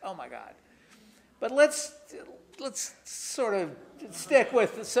 It's like, oh my God. But let's sort of stick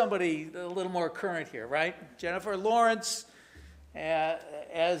with somebody a little more current here, right? Jennifer Lawrence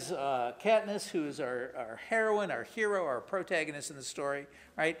as Katniss, who is our heroine, our hero, our protagonist in the story,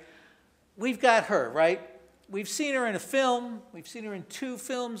 right? We've got her, right? We've seen her in a film. We've seen her in 2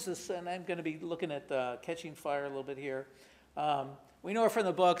 films, and I'm going to be looking at Catching Fire a little bit here. We know her from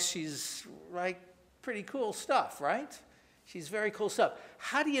the books. She's pretty cool stuff, right? She's very cool stuff.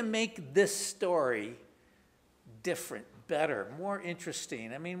 How do you make this story different, better, more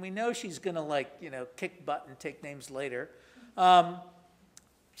interesting? I mean, we know she's going to kick butt and take names later.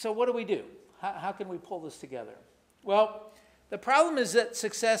 So what do we do? How can we pull this together? Well, the problem is that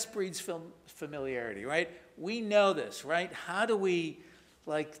success breeds familiarity, right? We know this, right? How do we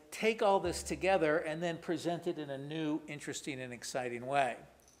take all this together and then present it in a new, interesting, and exciting way,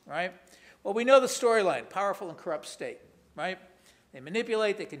 right? Well, we know the storyline, powerful and corrupt state, right? They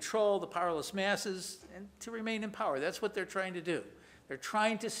manipulate, they control the powerless masses and to remain in power. That's what they're trying to do. They're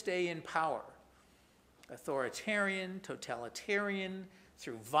trying to stay in power. Authoritarian, totalitarian,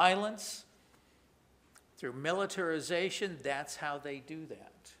 through violence, Through militarization, that's how they do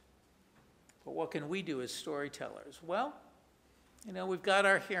that. But what can we do as storytellers? Well, you know, we've got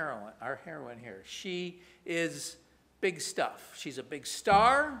our heroine here. She is big stuff. She's a big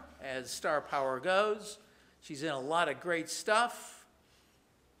star, as star power goes. She's in a lot of great stuff.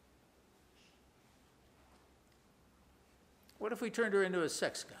 What if we turned her into a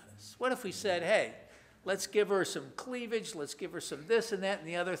sex goddess? What if we said, hey, let's give her some cleavage, let's give her some this and that and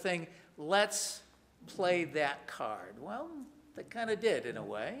the other thing, let's play that card? Well, they kind of did in a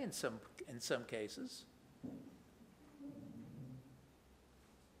way, in some cases.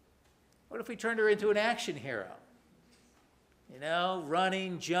 What if we turned her into an action hero? You know,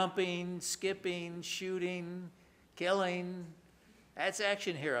 running, jumping, skipping, shooting, killing. That's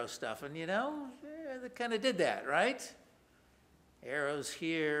action hero stuff. And, you know, they kind of did that, right? Arrows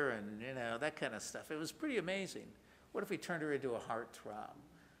here and, you know, that kind of stuff. It was pretty amazing. What if we turned her into a heartthrob?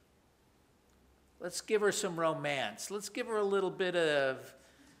 Let's give her some romance. Let's give her a little bit of,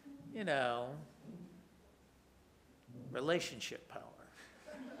 you know, relationship power.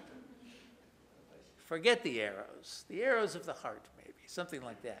 Forget the arrows of the heart, maybe, something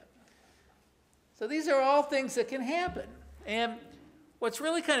like that. So these are all things that can happen. And what's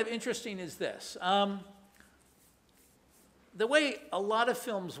really kind of interesting is this. The way a lot of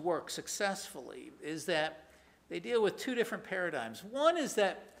films work successfully is that they deal with two different paradigms. One is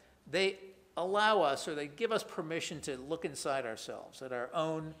that they allow us, or they give us permission to look inside ourselves at our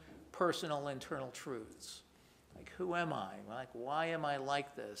own personal internal truths. Like, who am I? Like, why am I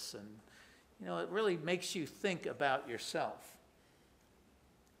like this? And, you know, it really makes you think about yourself.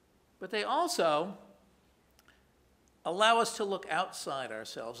 But they also allow us to look outside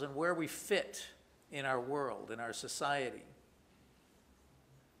ourselves and where we fit in our world, in our society.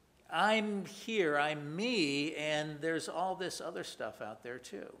 I'm here, I'm me, and there's all this other stuff out there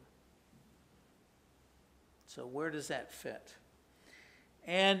too. So where does that fit?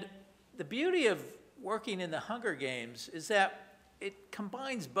 And the beauty of working in the Hunger Games is that it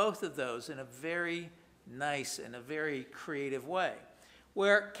combines both of those in a very nice and a very creative way,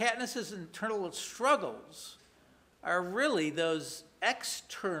 where Katniss's internal struggles are really those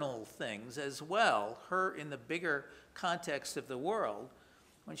external things as well, her in the bigger context of the world,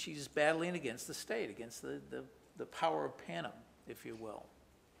 when she's battling against the state, against the power of Panem, if you will.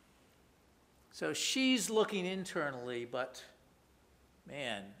 So she's looking internally, but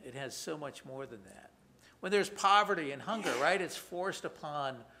man, it has so much more than that. When there's poverty and hunger, right, it's forced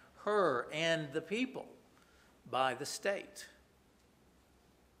upon her and the people by the state.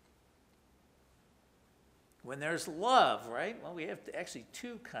 When there's love, right, well, we have actually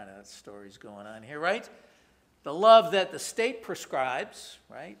two kind of stories going on here, right? The love that the state prescribes,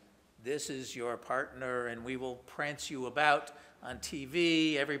 right? This is your partner and we will prance you about on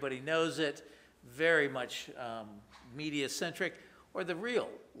TV. Everybody knows it. Very much media-centric. Or the real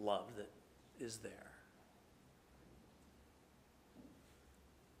love that is there.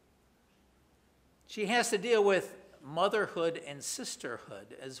 She has to deal with motherhood and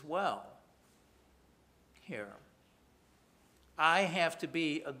sisterhood as well here. I have to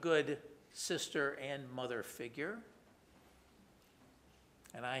be a good sister and mother figure,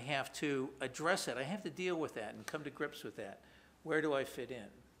 and I have to address it. I have to deal with that and come to grips with that. Where do I fit in?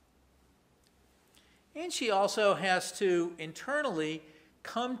 And she also has to internally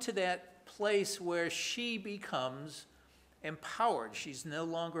come to that place where she becomes empowered. She's no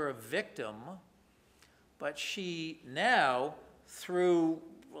longer a victim, but she now, through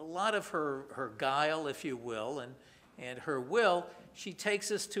a lot of her guile, if you will, and her will, she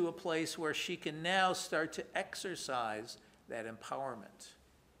takes us to a place where she can now start to exercise that empowerment.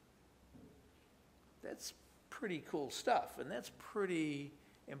 That's pretty cool stuff, and that's pretty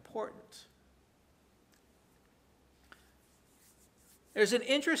important. There's an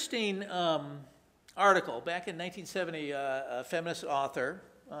interesting article back in 1970, a feminist author,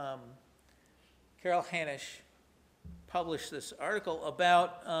 Carol Hanisch, published this article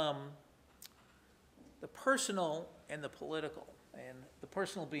about the personal and the political, and the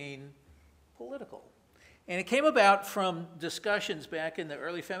personal being political. And it came about from discussions back in the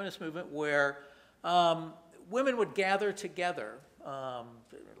early feminist movement where women would gather together,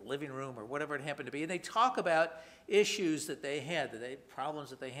 living room or whatever it happened to be, and they talk about issues that they had, problems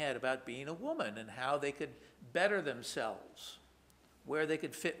that they had about being a woman and how they could better themselves, where they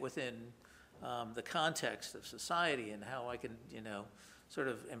could fit within the context of society and how I can, you know, sort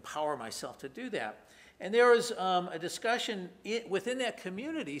of empower myself to do that. And there was a discussion within that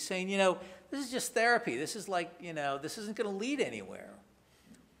community saying, you know, this is just therapy. This is like, you know, this isn't going to lead anywhere.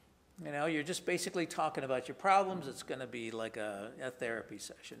 You You know, you're just basically talking about your problems. It's going to be like a therapy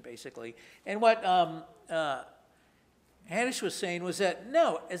session, basically. And what Hanish was saying was that,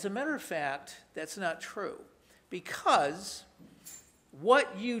 no, as a matter of fact, that's not true. Because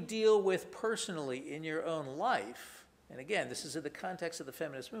what you deal with personally in your own life, and again, this is in the context of the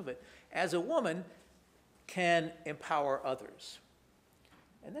feminist movement, as a woman can empower others.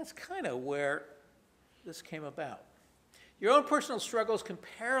 And that's kind of where this came about. Your own personal struggles can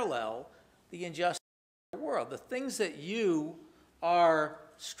parallel the injustice of the world. The things that you are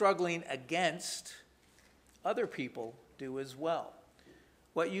struggling against, other people do as well.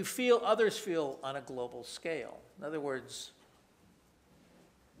 What you feel, others feel on a global scale. In other words,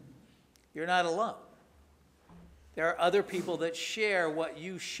 you're not alone. There are other people that share what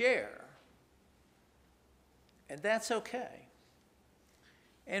you share, and that's okay.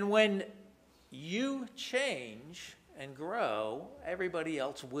 And when you change and grow, everybody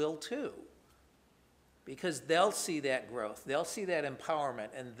else will too. Because they'll see that growth, they'll see that empowerment,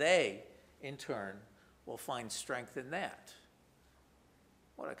 and they, in turn, will find strength in that.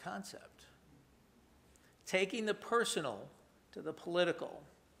 What a concept. Taking the personal to the political.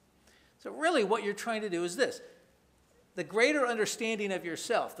 So really what you're trying to do is this. The greater understanding of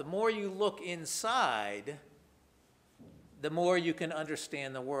yourself, the more you look inside, the more you can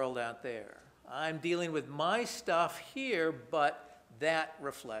understand the world out there. I'm dealing with my stuff here, but that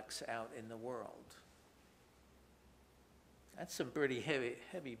reflects out in the world. That's some pretty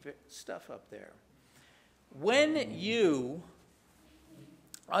heavy stuff up there. When you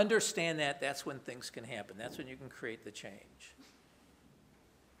understand that, that's when things can happen. That's when you can create the change.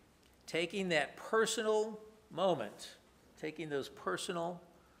 Taking that personal moment, taking those personal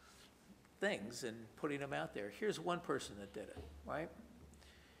things and putting them out there. Here's one person that did it, right?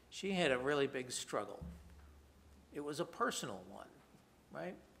 She had a really big struggle. It was a personal one,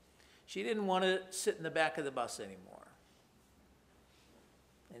 right? She didn't want to sit in the back of the bus anymore.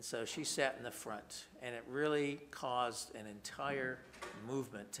 And so she sat in the front, and it really caused an entire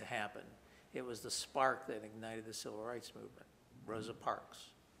movement to happen. It was the spark that ignited the civil rights movement, Rosa Parks.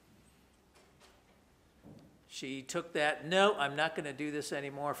 She took that, no, I'm not going to do this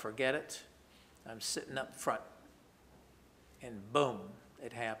anymore, forget it. I'm sitting up front. And boom,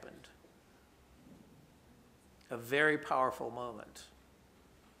 it happened. A very powerful moment.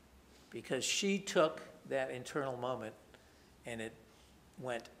 Because she took that internal moment and it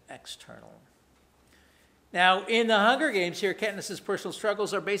went external. Now, in the Hunger Games here, Katniss's personal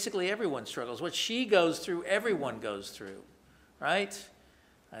struggles are basically everyone's struggles. What she goes through, everyone goes through, right?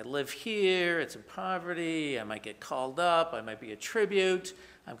 I live here, it's in poverty, I might get called up, I might be a tribute,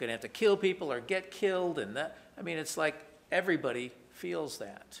 I'm going to have to kill people or get killed, and that, I mean, it's like everybody feels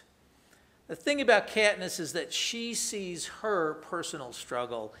that. The thing about Katniss is that she sees her personal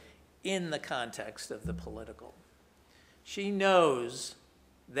struggle in the context of the political. She knows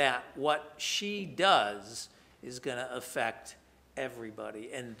that what she does is going to affect everybody,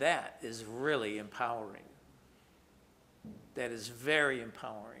 and that is really empowering. That is very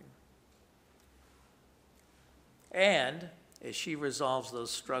empowering. And as she resolves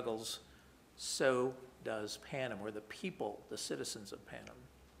those struggles, so does Panem, or the people, the citizens of Panem.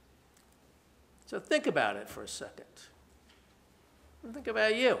 So think about it for a second. Think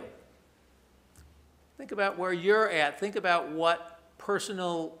about you. Think about where you're at. Think about what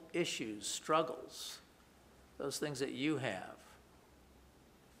personal issues, struggles, those things that you have.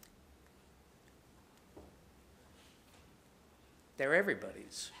 They're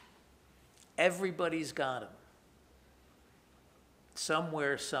everybody's. Everybody's got them.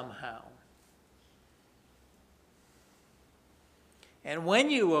 Somewhere, somehow. And when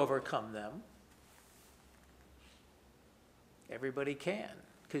you overcome them, everybody can,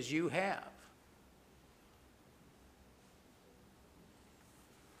 because you have.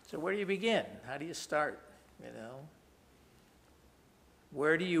 So where do you begin? How do you start, you know?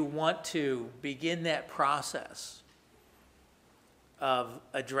 Where do you want to begin that process of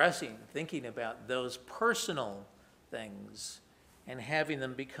addressing, thinking about those personal things and having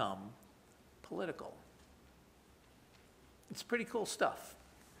them become political? It's pretty cool stuff.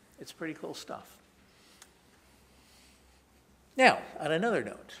 It's pretty cool stuff. Now, on another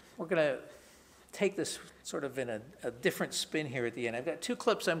note, we're going to take this sort of in a different spin here at the end. I've got two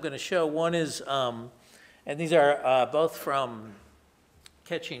clips I'm going to show. One is, and these are both from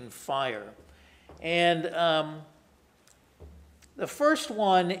Catching Fire. And the first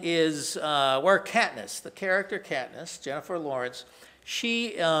one is where Katniss, the character Katniss, Jennifer Lawrence,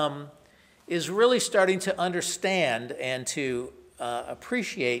 she is really starting to understand and to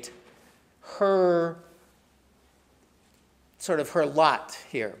appreciate her sort of her lot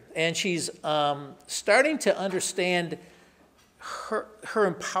here. And she's starting to understand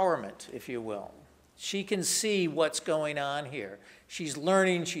her empowerment, if you will. She can see what's going on here. She's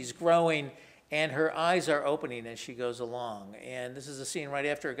learning, she's growing, and her eyes are opening as she goes along. And this is a scene right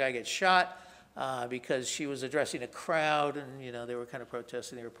after a guy gets shot because she was addressing a crowd, and they were kind of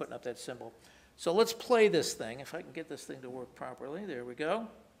protesting, they were putting up that symbol. So let's play this thing, if I can get this thing to work properly. There we go.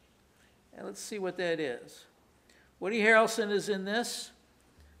 And let's see what that is. Woody Harrelson is in this.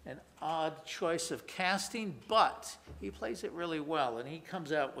 An odd choice of casting, but he plays it really well, and he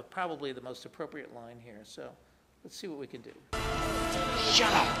comes out with probably the most appropriate line here. So let's see what we can do.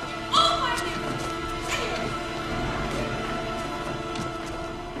 Shut up! Oh my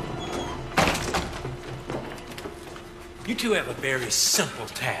You two have a very simple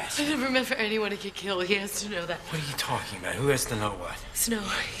task. I never meant for anyone to get killed. He has to know that. What are you talking about? Who has to know what? Snow,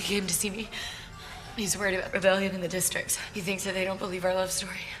 he came to see me. He's worried about rebellion in the districts. He thinks that they don't believe our love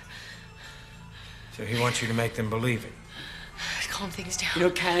story. So he wants you to make them believe it. Calm things down. You know,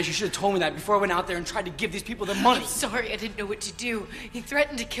 Candace, you should have told me that before I went out there and tried to give these people their money. I'm sorry, I didn't know what to do. He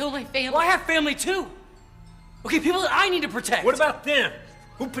threatened to kill my family. Well, I have family too. Okay, people that I need to protect. What about them?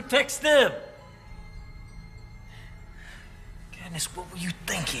 Who protects them? Candace, what were you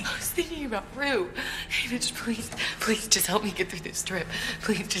thinking? I was thinking about Rue. Hey, Mitch, please just help me get through this trip.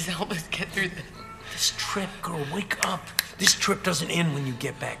 Please just help us get through this. This trip, girl, wake up. This trip doesn't end when you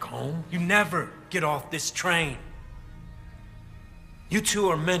get back home. You never get off this train. You two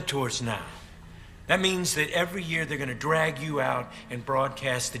are mentors now. That means that every year they're gonna drag you out and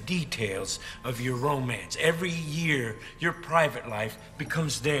broadcast the details of your romance. Every year, your private life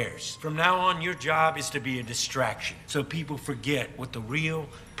becomes theirs. From now on, your job is to be a distraction, so people forget what the real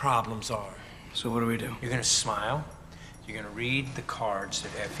problems are. So what do we do? You're gonna smile, you're gonna read the cards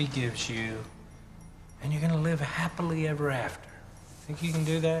that Effie gives you, and you're gonna live happily ever after. Think you can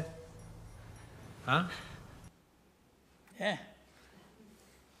do that? Huh? Yeah.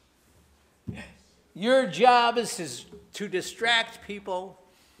 Your job is to distract people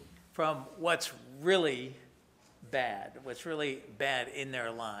from what's really bad in their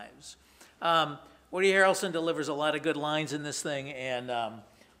lives. Woody Harrelson delivers a lot of good lines in this thing, and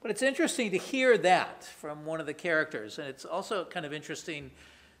but it's interesting to hear that from one of the characters, and it's also kind of interesting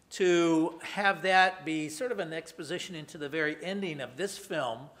to have that be sort of an exposition into the very ending of this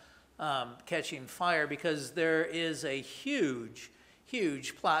film, Catching Fire, because there is a huge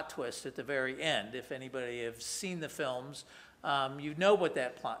plot twist at the very end. If anybody has seen the films, you know what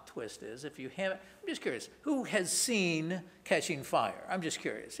that plot twist is. If you haven't, I'm just curious, who has seen Catching Fire? I'm just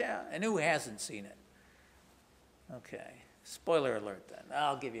curious, yeah, and who hasn't seen it? Okay, spoiler alert then.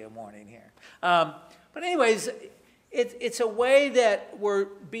 I'll give you a warning here. But anyways, it's a way that we're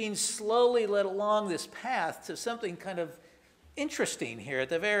being slowly led along this path to something kind of interesting here at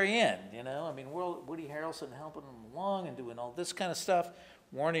the very end, I mean, Woody Harrelson helping them along and doing all this kind of stuff,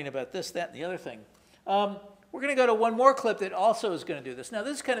 warning about this, that, and the other thing. We're going to go to one more clip that also is going to do this. Now,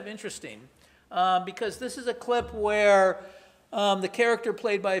 this is kind of interesting because this is a clip where the character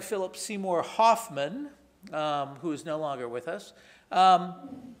played by Philip Seymour Hoffman, who is no longer with us,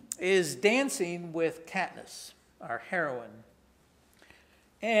 is dancing with Katniss, our heroine.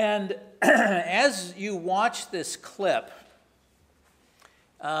 And as you watch this clip,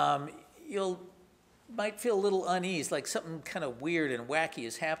 you might feel a little unease, like something kind of weird and wacky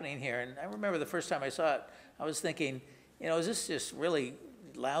is happening here. And I remember the first time I saw it, I was thinking, is this just really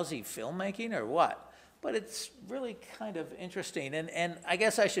lousy filmmaking or what? But it's really kind of interesting. And I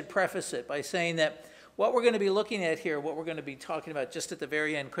guess I should preface it by saying that what we're going to be looking at here, what we're going to be talking about just at the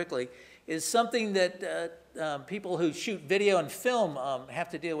very end quickly, is something that people who shoot video and film have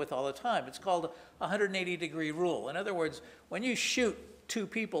to deal with all the time. It's called a 180-degree rule. In other words, when you shoot two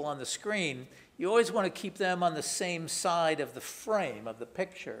people on the screen, you always want to keep them on the same side of the frame, of the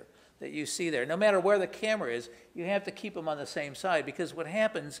picture that you see there. No matter where the camera is, you have to keep them on the same side, because what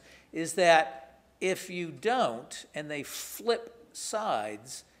happens is that if you don't and they flip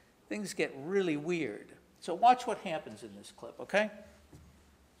sides, things get really weird. So watch what happens in this clip, okay?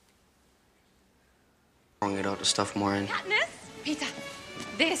 Get out the stuff more in. Katniss? Peter,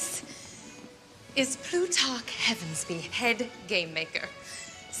 this is Plutarch Heavensby, head game maker,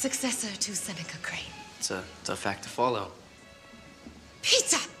 successor to Seneca Crane. It's a fact to follow.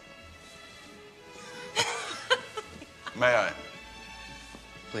 Peter! May I?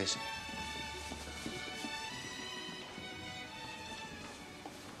 Please.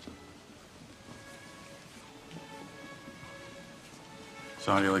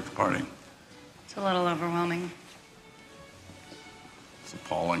 So how do you like the party? It's a little overwhelming. It's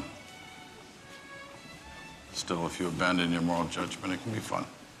appalling. Still Still, if you abandon your moral judgment, it can be fun.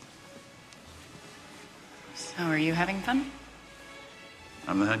 So are you having fun?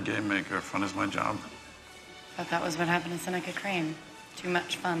 I'm the head game maker. Fun is my job. Thought that was what happened to Seneca Crane. Too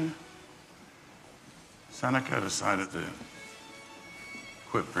much fun. Seneca decided to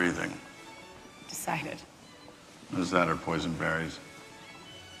quit breathing. Decided. It was that or poison berries.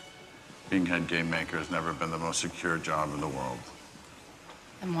 Being head game maker has never been the most secure job in the world.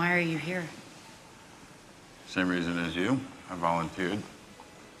 Then why are you here? Same reason as you. I volunteered.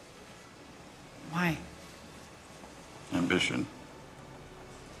 Why? Ambition.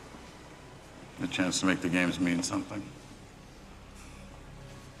 The chance to make the games mean something.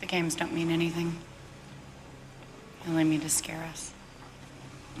 The games don't mean anything. You only mean to scare us.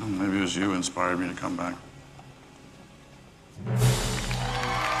 Well, maybe it was you who inspired me to come back.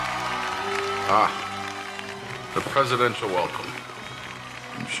 The presidential welcome.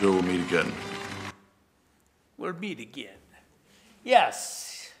 I'm sure we'll meet again. We'll meet again.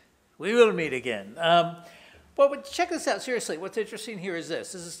 Yes, we will meet again. But check this out, seriously. What's interesting here is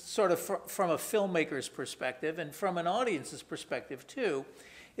this. This is sort of from a filmmaker's perspective and from an audience's perspective, too,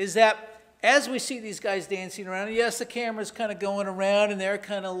 is that as we see these guys dancing around, and yes, the camera's kind of going around, and they're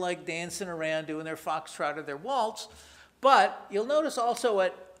kind of like dancing around, doing their foxtrot or their waltz, but you'll notice also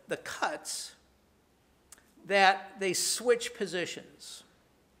at the cuts that they switch positions.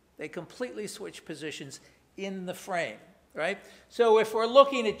 They completely switch positions in the frame, right? So if we're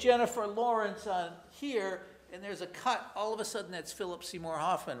looking at Jennifer Lawrence on here, and there's a cut, all of a sudden that's Philip Seymour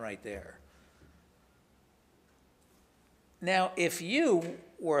Hoffman right there. Now, if you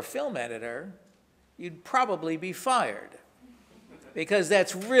were a film editor, you'd probably be fired because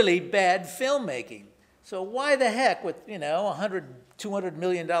that's really bad filmmaking. So why the heck, with, you know, $100, $200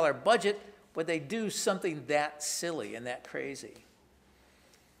 million budget, would they do something that silly and that crazy?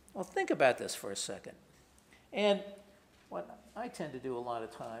 Well, think about this for a second. And what I tend to do a lot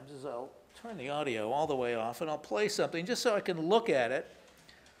of times is I'll turn the audio all the way off and I'll play something just so I can look at it.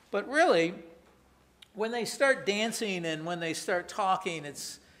 But really, when they start dancing and when they start talking,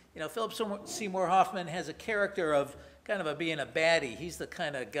 it's, you know, Philip Seymour Hoffman has a character of kind of being a baddie. He's the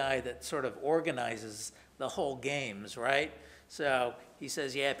kind of guy that sort of organizes the whole games, right? So he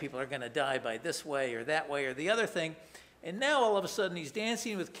says, yeah, people are going to die by this way or that way or the other thing. And now all of a sudden he's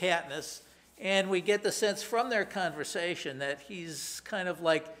dancing with Katniss, and we get the sense from their conversation that he's kind of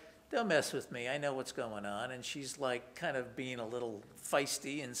like, don't mess with me, I know what's going on. And she's like kind of being a little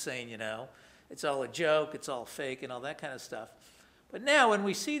feisty and saying, you know, it's all a joke, it's all fake and all that kind of stuff. But now when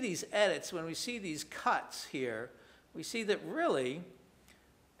we see these edits, when we see these cuts here, we see that really,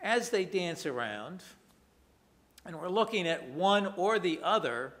 as they dance around, and we're looking at one or the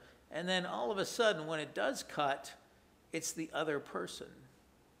other, and then all of a sudden when it does cut, it's the other person.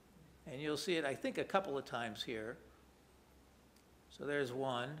 And you'll see it, I think, a couple of times here. So there's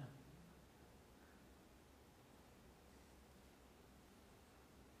one.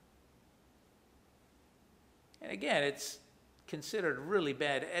 And again, it's considered really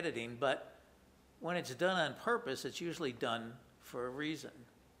bad editing, but when it's done on purpose, it's usually done for a reason.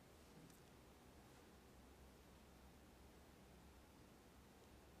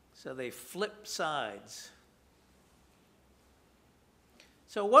 So they flip sides.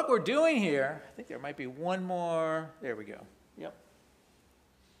 So what we're doing here, I think there might be one more, there we go, yep.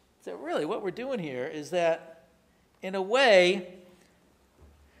 So really what we're doing here is that, in a way,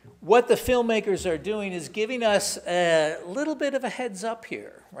 what the filmmakers are doing is giving us a little bit of a heads up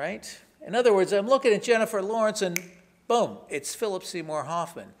here, right? In other words, I'm looking at Jennifer Lawrence and boom, it's Philip Seymour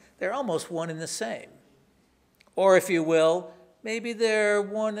Hoffman. They're almost one and the same. Or if you will, maybe they're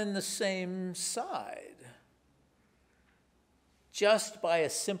one and the same side. Just by a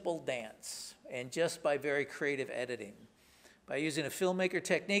simple dance and just by very creative editing. By using a filmmaker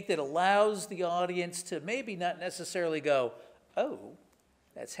technique that allows the audience to maybe not necessarily go, oh,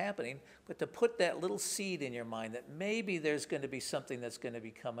 that's happening, but to put that little seed in your mind that maybe there's going to be something that's going to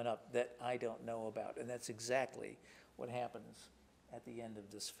be coming up that I don't know about. And that's exactly what happens at the end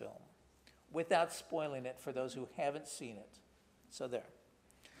of this film, without spoiling it for those who haven't seen it. So there.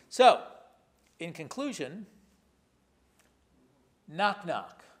 So, in conclusion, knock,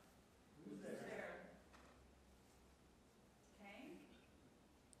 knock. Who's there? Kang?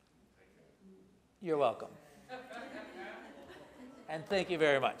 You're welcome. And thank you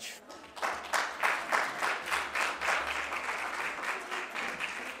very much.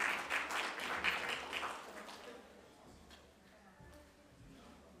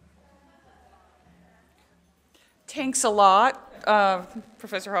 Thanks a lot,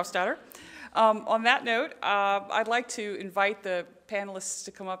 Professor Hofstadter. On that note, I'd like to invite the panelists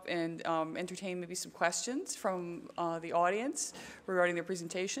to come up and entertain maybe some questions from the audience regarding their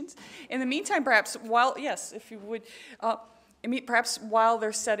presentations. In the meantime, perhaps while, yes, if you would, perhaps while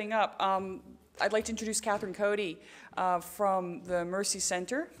they're setting up, I'd like to introduce Catherine Cody from the Mercy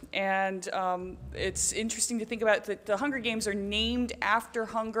Center. And it's interesting to think about that the Hunger Games are named after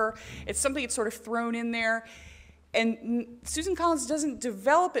hunger. It's something that's sort of thrown in there. And Susan Collins doesn't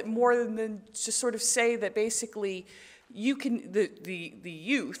develop it more than just sort of say that basically you can, the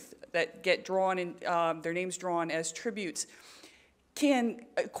youth that get drawn in, their names drawn as tributes, can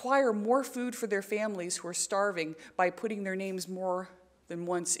acquire more food for their families who are starving by putting their names more than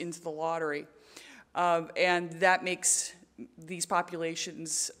once into the lottery. And that makes these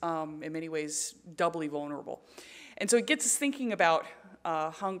populations, in many ways, doubly vulnerable. And so it gets us thinking about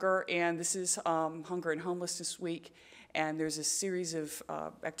hunger, and this is Hunger and Homelessness Week, and there's a series of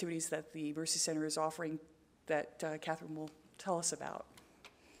activities that the Mercy Center is offering that Catherine will tell us about.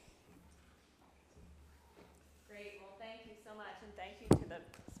 Great, well thank you so much, and thank you to the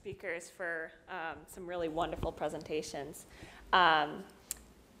speakers for some really wonderful presentations.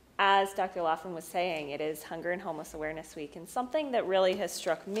 As Dr. Laughlin was saying, it is Hunger and Homeless Awareness Week, and something that really has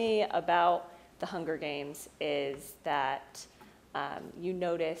struck me about the Hunger Games is that you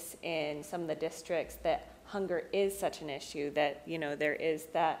notice in some of the districts that hunger is such an issue that, you know, there is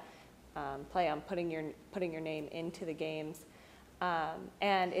that play on putting your name into the games.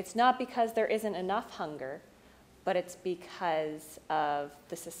 And it's not because there isn't enough hunger, but it's because of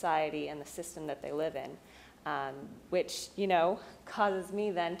the society and the system that they live in, which, you know, causes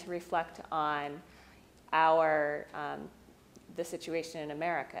me then to reflect on the situation in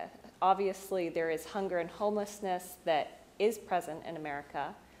America. Obviously, there is hunger and homelessness that is present in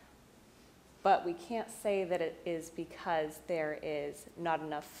America, but we can't say that it is because there is not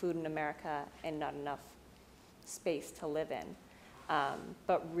enough food in America and not enough space to live in,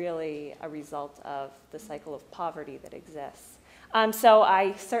 but really a result of the cycle of poverty that exists. So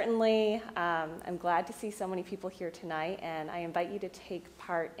I certainly am glad to see so many people here tonight, and I invite you to take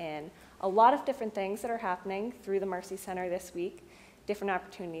part in a lot of different things that are happening through the Mercy Center this week, different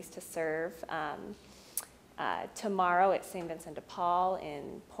opportunities to serve. Tomorrow at St. Vincent de Paul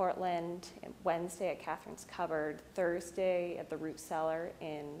in Portland, Wednesday at Catherine's Cupboard, Thursday at the Root Cellar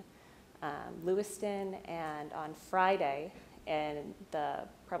in Lewiston, and on Friday in the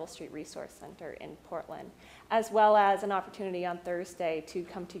Preble Street Resource Center in Portland, as well as an opportunity on Thursday to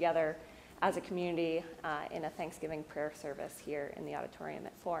come together as a community in a Thanksgiving prayer service here in the auditorium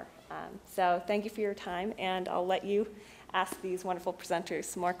at 4. So thank you for your time, and I'll let you ask these wonderful presenters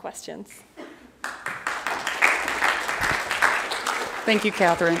some more questions. Thank you,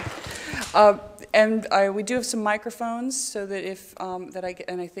 Catherine. And we do have some microphones, so that if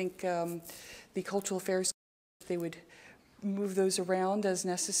I think the Cultural Affairs, if they would move those around as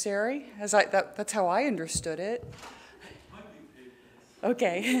necessary, that's how I understood it.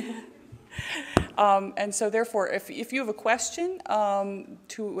 Okay. And so therefore, if you have a question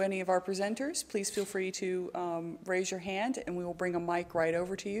to any of our presenters, please feel free to raise your hand, and we will bring a mic right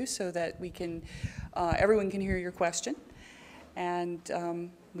over to you so that we can, everyone can hear your question. And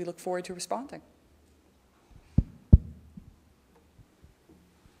we look forward to responding.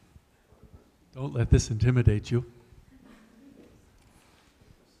 Don't let this intimidate you.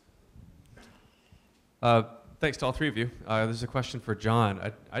 Thanks to all three of you. There's a question for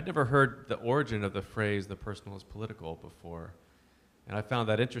John. I'd never heard the origin of the phrase "the personal is political" before, and I found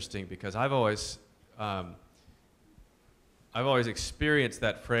that interesting because I've always experienced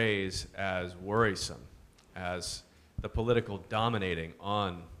that phrase as worrisome, as the political dominating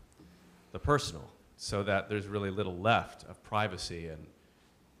on the personal, so that there's really little left of privacy and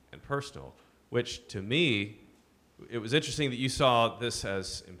personal, which to me, it was interesting that you saw this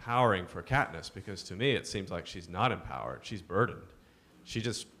as empowering for Katniss, because to me it seems like she's not empowered, she's burdened. She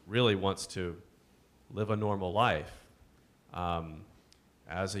just really wants to live a normal life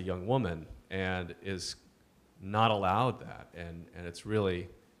as a young woman, and is not allowed that, and it's really,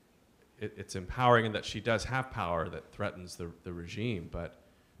 it's empowering in that she does have power that threatens the regime, but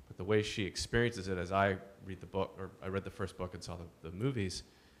the way she experiences it, as I read the book, or I read the first book and saw the movies,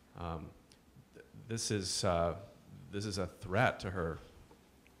 this is a threat to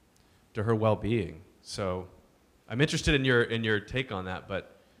her well-being. So I'm interested in your take on that,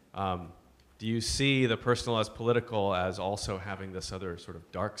 but do you see the personal as political as also having this other sort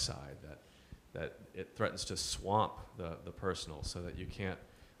of dark side that it threatens to swamp the personal, so that you can't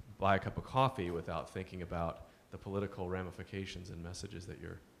buy a cup of coffee without thinking about the political ramifications and messages that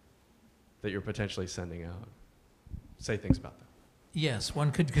you're potentially sending out? Say things about that. Yes,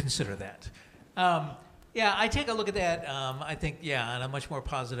 one could consider that. Yeah, I take a look at that, I think, yeah, on a much more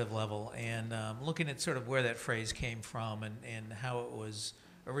positive level, and looking at sort of where that phrase came from and how it was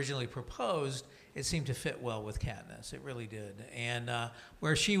originally proposed, it seemed to fit well with Katniss. It really did. And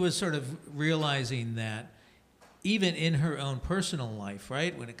where she was sort of realizing that even in her own personal life,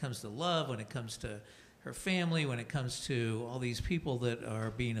 right, when it comes to love, when it comes to her family, when it comes to all these people that are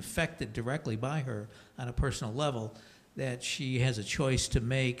being affected directly by her on a personal level, that she has a choice to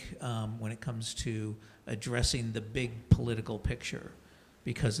make when it comes to addressing the big political picture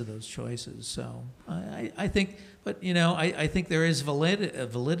because of those choices. So I think, but you know, I think there is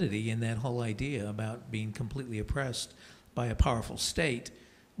validity in that whole idea about being completely oppressed by a powerful state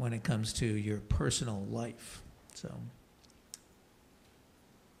when it comes to your personal life. So,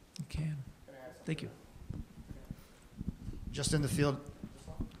 you can. Thank you. Just in the field,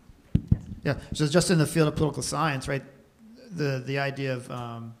 yeah. So just in the field of political science, right? The idea of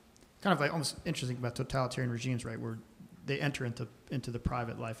kind of like almost interesting about totalitarian regimes, right, where they enter into the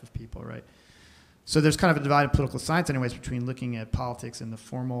private life of people, right? So there's kind of a divide in political science, anyways, between looking at politics and the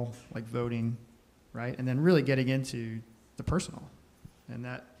formal, like voting, right, and then really getting into the personal, and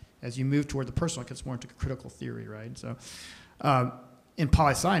that as you move toward the personal, it gets more into critical theory, right? So. In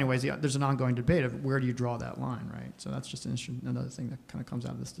poli-sci, anyways, there's an ongoing debate of where do you draw that line, right? So that's just another thing that kind of comes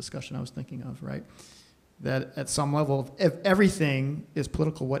out of this discussion I was thinking of, right? That at some level, if everything is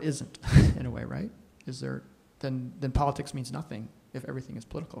political, what isn't, in a way, right? Is there, then politics means nothing if everything is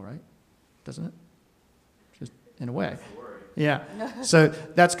political, right? Doesn't it? Just in a way. Yeah. So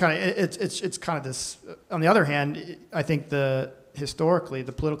that's kind of, it's kind of this, on the other hand, I think historically,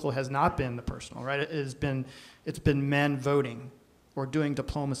 the political has not been the personal, right? It's been men voting or doing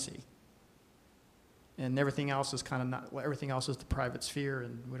diplomacy, and everything else is kind of not. Well, everything else is the private sphere,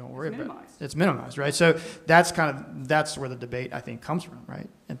 and we don't worry about it. It's minimized, right? So that's where the debate I think comes from, right?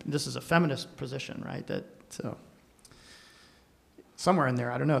 And this is a feminist position, right? So somewhere in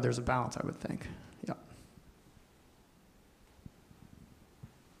there, I don't know. There's a balance, I would think. Yeah.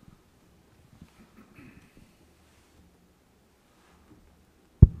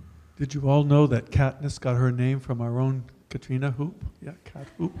 Did you all know that Katniss got her name from our own Katrina Hoop? Yeah, Cat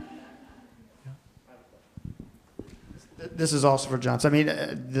Hoop. Yeah. This is also for John. So, I mean,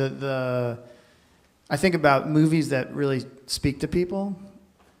 I think about movies that really speak to people.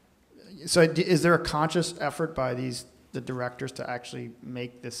 So is there a conscious effort by the directors to actually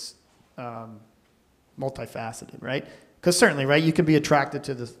make this multifaceted, right? Because certainly, right, you can be attracted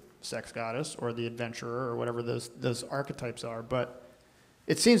to the sex goddess or the adventurer or whatever those archetypes are, but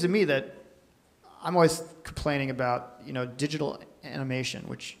it seems to me that I'm always complaining about, digital animation,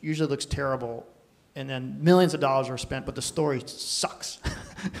 which usually looks terrible, and then millions of dollars are spent, but the story sucks,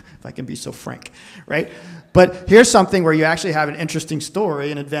 if I can be so frank, right? But here's something where you actually have an interesting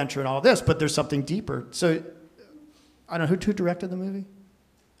story, an adventure, and all this, but there's something deeper. So, I don't know, who directed the movie?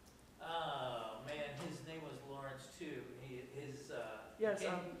 Oh, man, his name was Lawrence, too. Yes,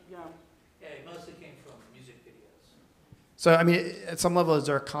 yeah, he mostly came from music videos. So, I mean, at some level, is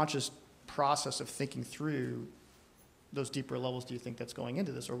there a conscious process of thinking through those deeper levels, do you think, that's going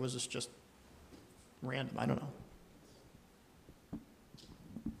into this, or was this just random? I don't know.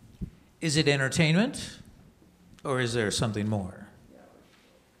 Is it entertainment, or is there something more? Yeah,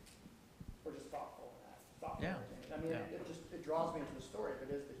 or just thoughtful. Yeah. I mean, it draws me into the story. If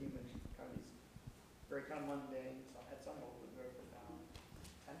it is the human kind of these very kind of mundane, at some level, with very profound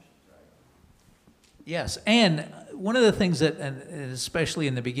tensions, right? Yes, and one of the things that, and especially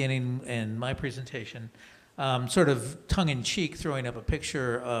in the beginning in my presentation, sort of tongue-in-cheek, throwing up a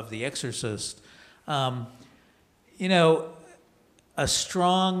picture of The Exorcist, a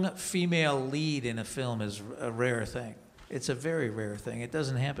strong female lead in a film is a rare thing. It's a very rare thing. It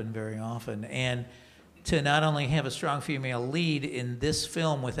doesn't happen very often. And to not only have a strong female lead in this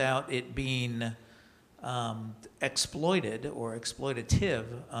film without it being exploited or exploitative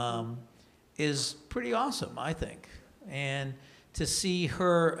is pretty awesome, I think. And to see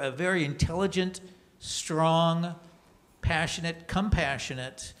her, a very intelligent, strong, passionate,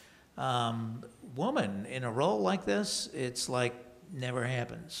 compassionate woman in a role like this, it's like never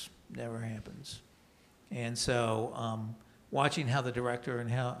happens, never happens. And so watching how the director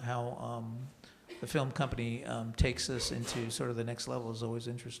and how the film company takes this into sort of the next level is always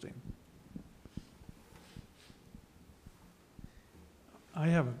interesting. I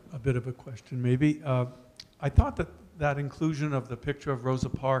have a bit of a question, maybe. I thought that inclusion of the picture of Rosa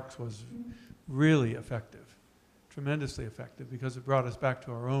Parks was really effective, tremendously effective, because it brought us back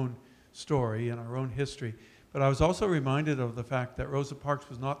to our own story and our own history. But I was also reminded of the fact that Rosa Parks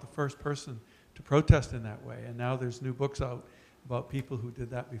was not the first person to protest in that way, and now there's new books out about people who did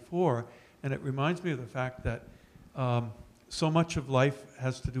that before. And it reminds me of the fact that so much of life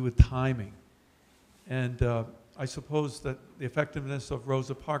has to do with timing. And I suppose that the effectiveness of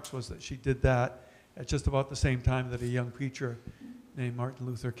Rosa Parks was that she did that at just about the same time that a young preacher named Martin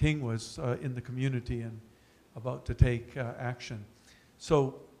Luther King was in the community and about to take action.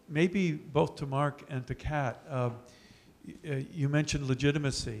 So maybe both to Mark and to Kat, you mentioned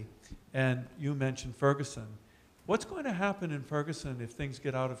legitimacy and you mentioned Ferguson. What's going to happen in Ferguson if things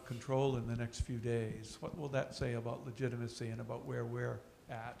get out of control in the next few days? What will that say about legitimacy and about where we're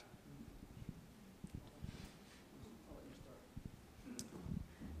at?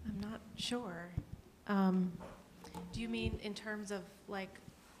 I'm not sure. Do you mean in terms of like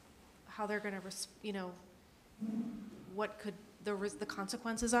how they're going to, what could the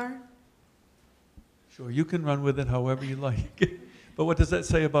consequences are? Sure, you can run with it however you like. But what does that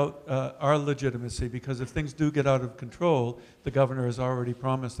say about our legitimacy? Because if things do get out of control, the governor has already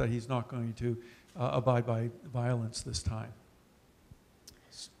promised that he's not going to abide by violence this time.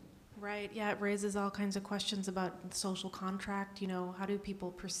 Right, yeah, it raises all kinds of questions about the social contract, how do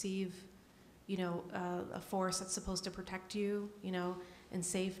people perceive, a force that's supposed to protect you, and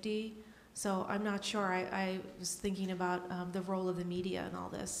safety. So I'm not sure, I was thinking about the role of the media in all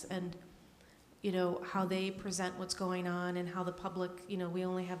this, and how they present what's going on and how the public, we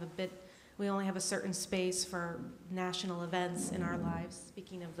only have a certain space for national events in our lives,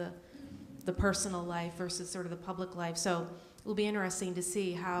 speaking of the personal life versus sort of the public life. So it'll be interesting to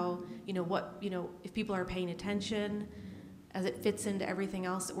see how, if people are paying attention as it fits into everything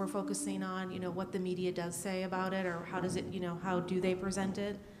else that we're focusing on, what the media does say about it, or how does it, how do they present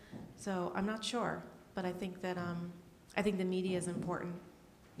it? So I'm not sure, but I think that, I think the media is important,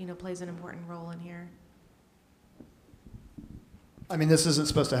 plays an important role in here. I mean, this isn't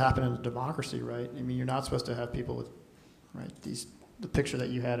supposed to happen in a democracy, right? I mean, you're not supposed to have people with, right, the picture that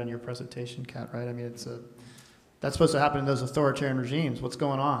you had in your presentation, Kat, right? I mean, that's supposed to happen in those authoritarian regimes. What's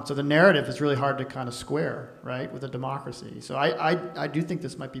going on? So the narrative is really hard to kind of square, right, with a democracy. So I do think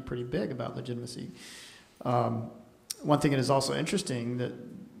this might be pretty big about legitimacy. One thing that is also interesting, that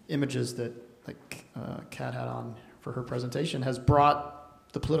images that like Kat had on for her presentation has brought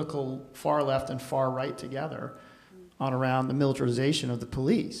the political far left and far right together on around the militarization of the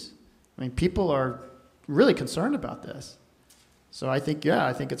police. I mean, people are really concerned about this. So I think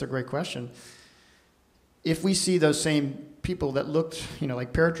it's a great question. If we see those same people that looked,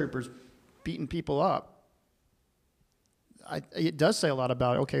 like paratroopers beating people up, it does say a lot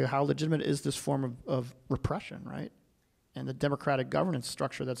about, okay, how legitimate is this form of repression, right? And the democratic governance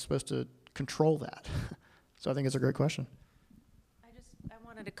structure that's supposed to control that. So I think it's a great question. I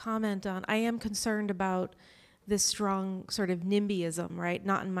wanted to comment on, I am concerned about this strong sort of NIMBYism, right?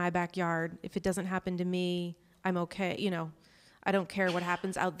 Not in my backyard. If it doesn't happen to me, I'm okay, I don't care what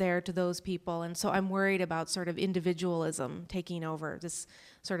happens out there to those people. And so I'm worried about sort of individualism taking over, this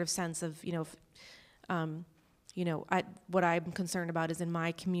sort of sense of, what I'm concerned about is in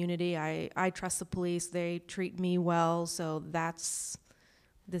my community, I trust the police, they treat me well, so that's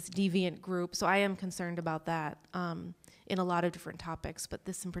this deviant group. So I am concerned about that in a lot of different topics, but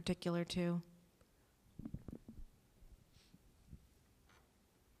this in particular too.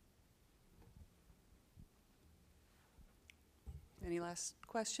 Any last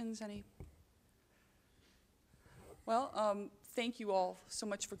questions? Well, thank you all so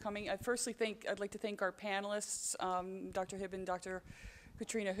much for coming. I'd like to thank our panelists, Dr. Hibben, Dr.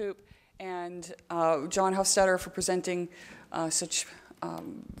 Katrina Hoop, and John Hofstadter for presenting such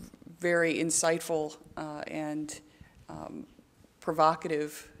very insightful and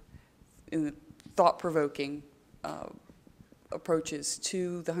provocative and thought-provoking approaches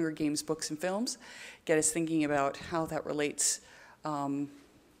to the Hunger Games books and films, get us thinking about how that relates.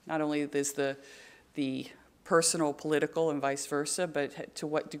 Not only is the personal, political, and vice versa, but to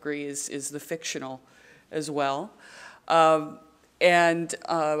what degree is the fictional as well. And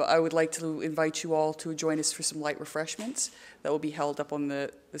I would like to invite you all to join us for some light refreshments that will be held up on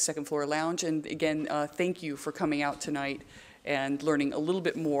the second floor lounge. And again, thank you for coming out tonight and learning a little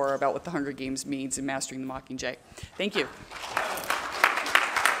bit more about what the Hunger Games means in Mastering the Mockingjay. Thank you.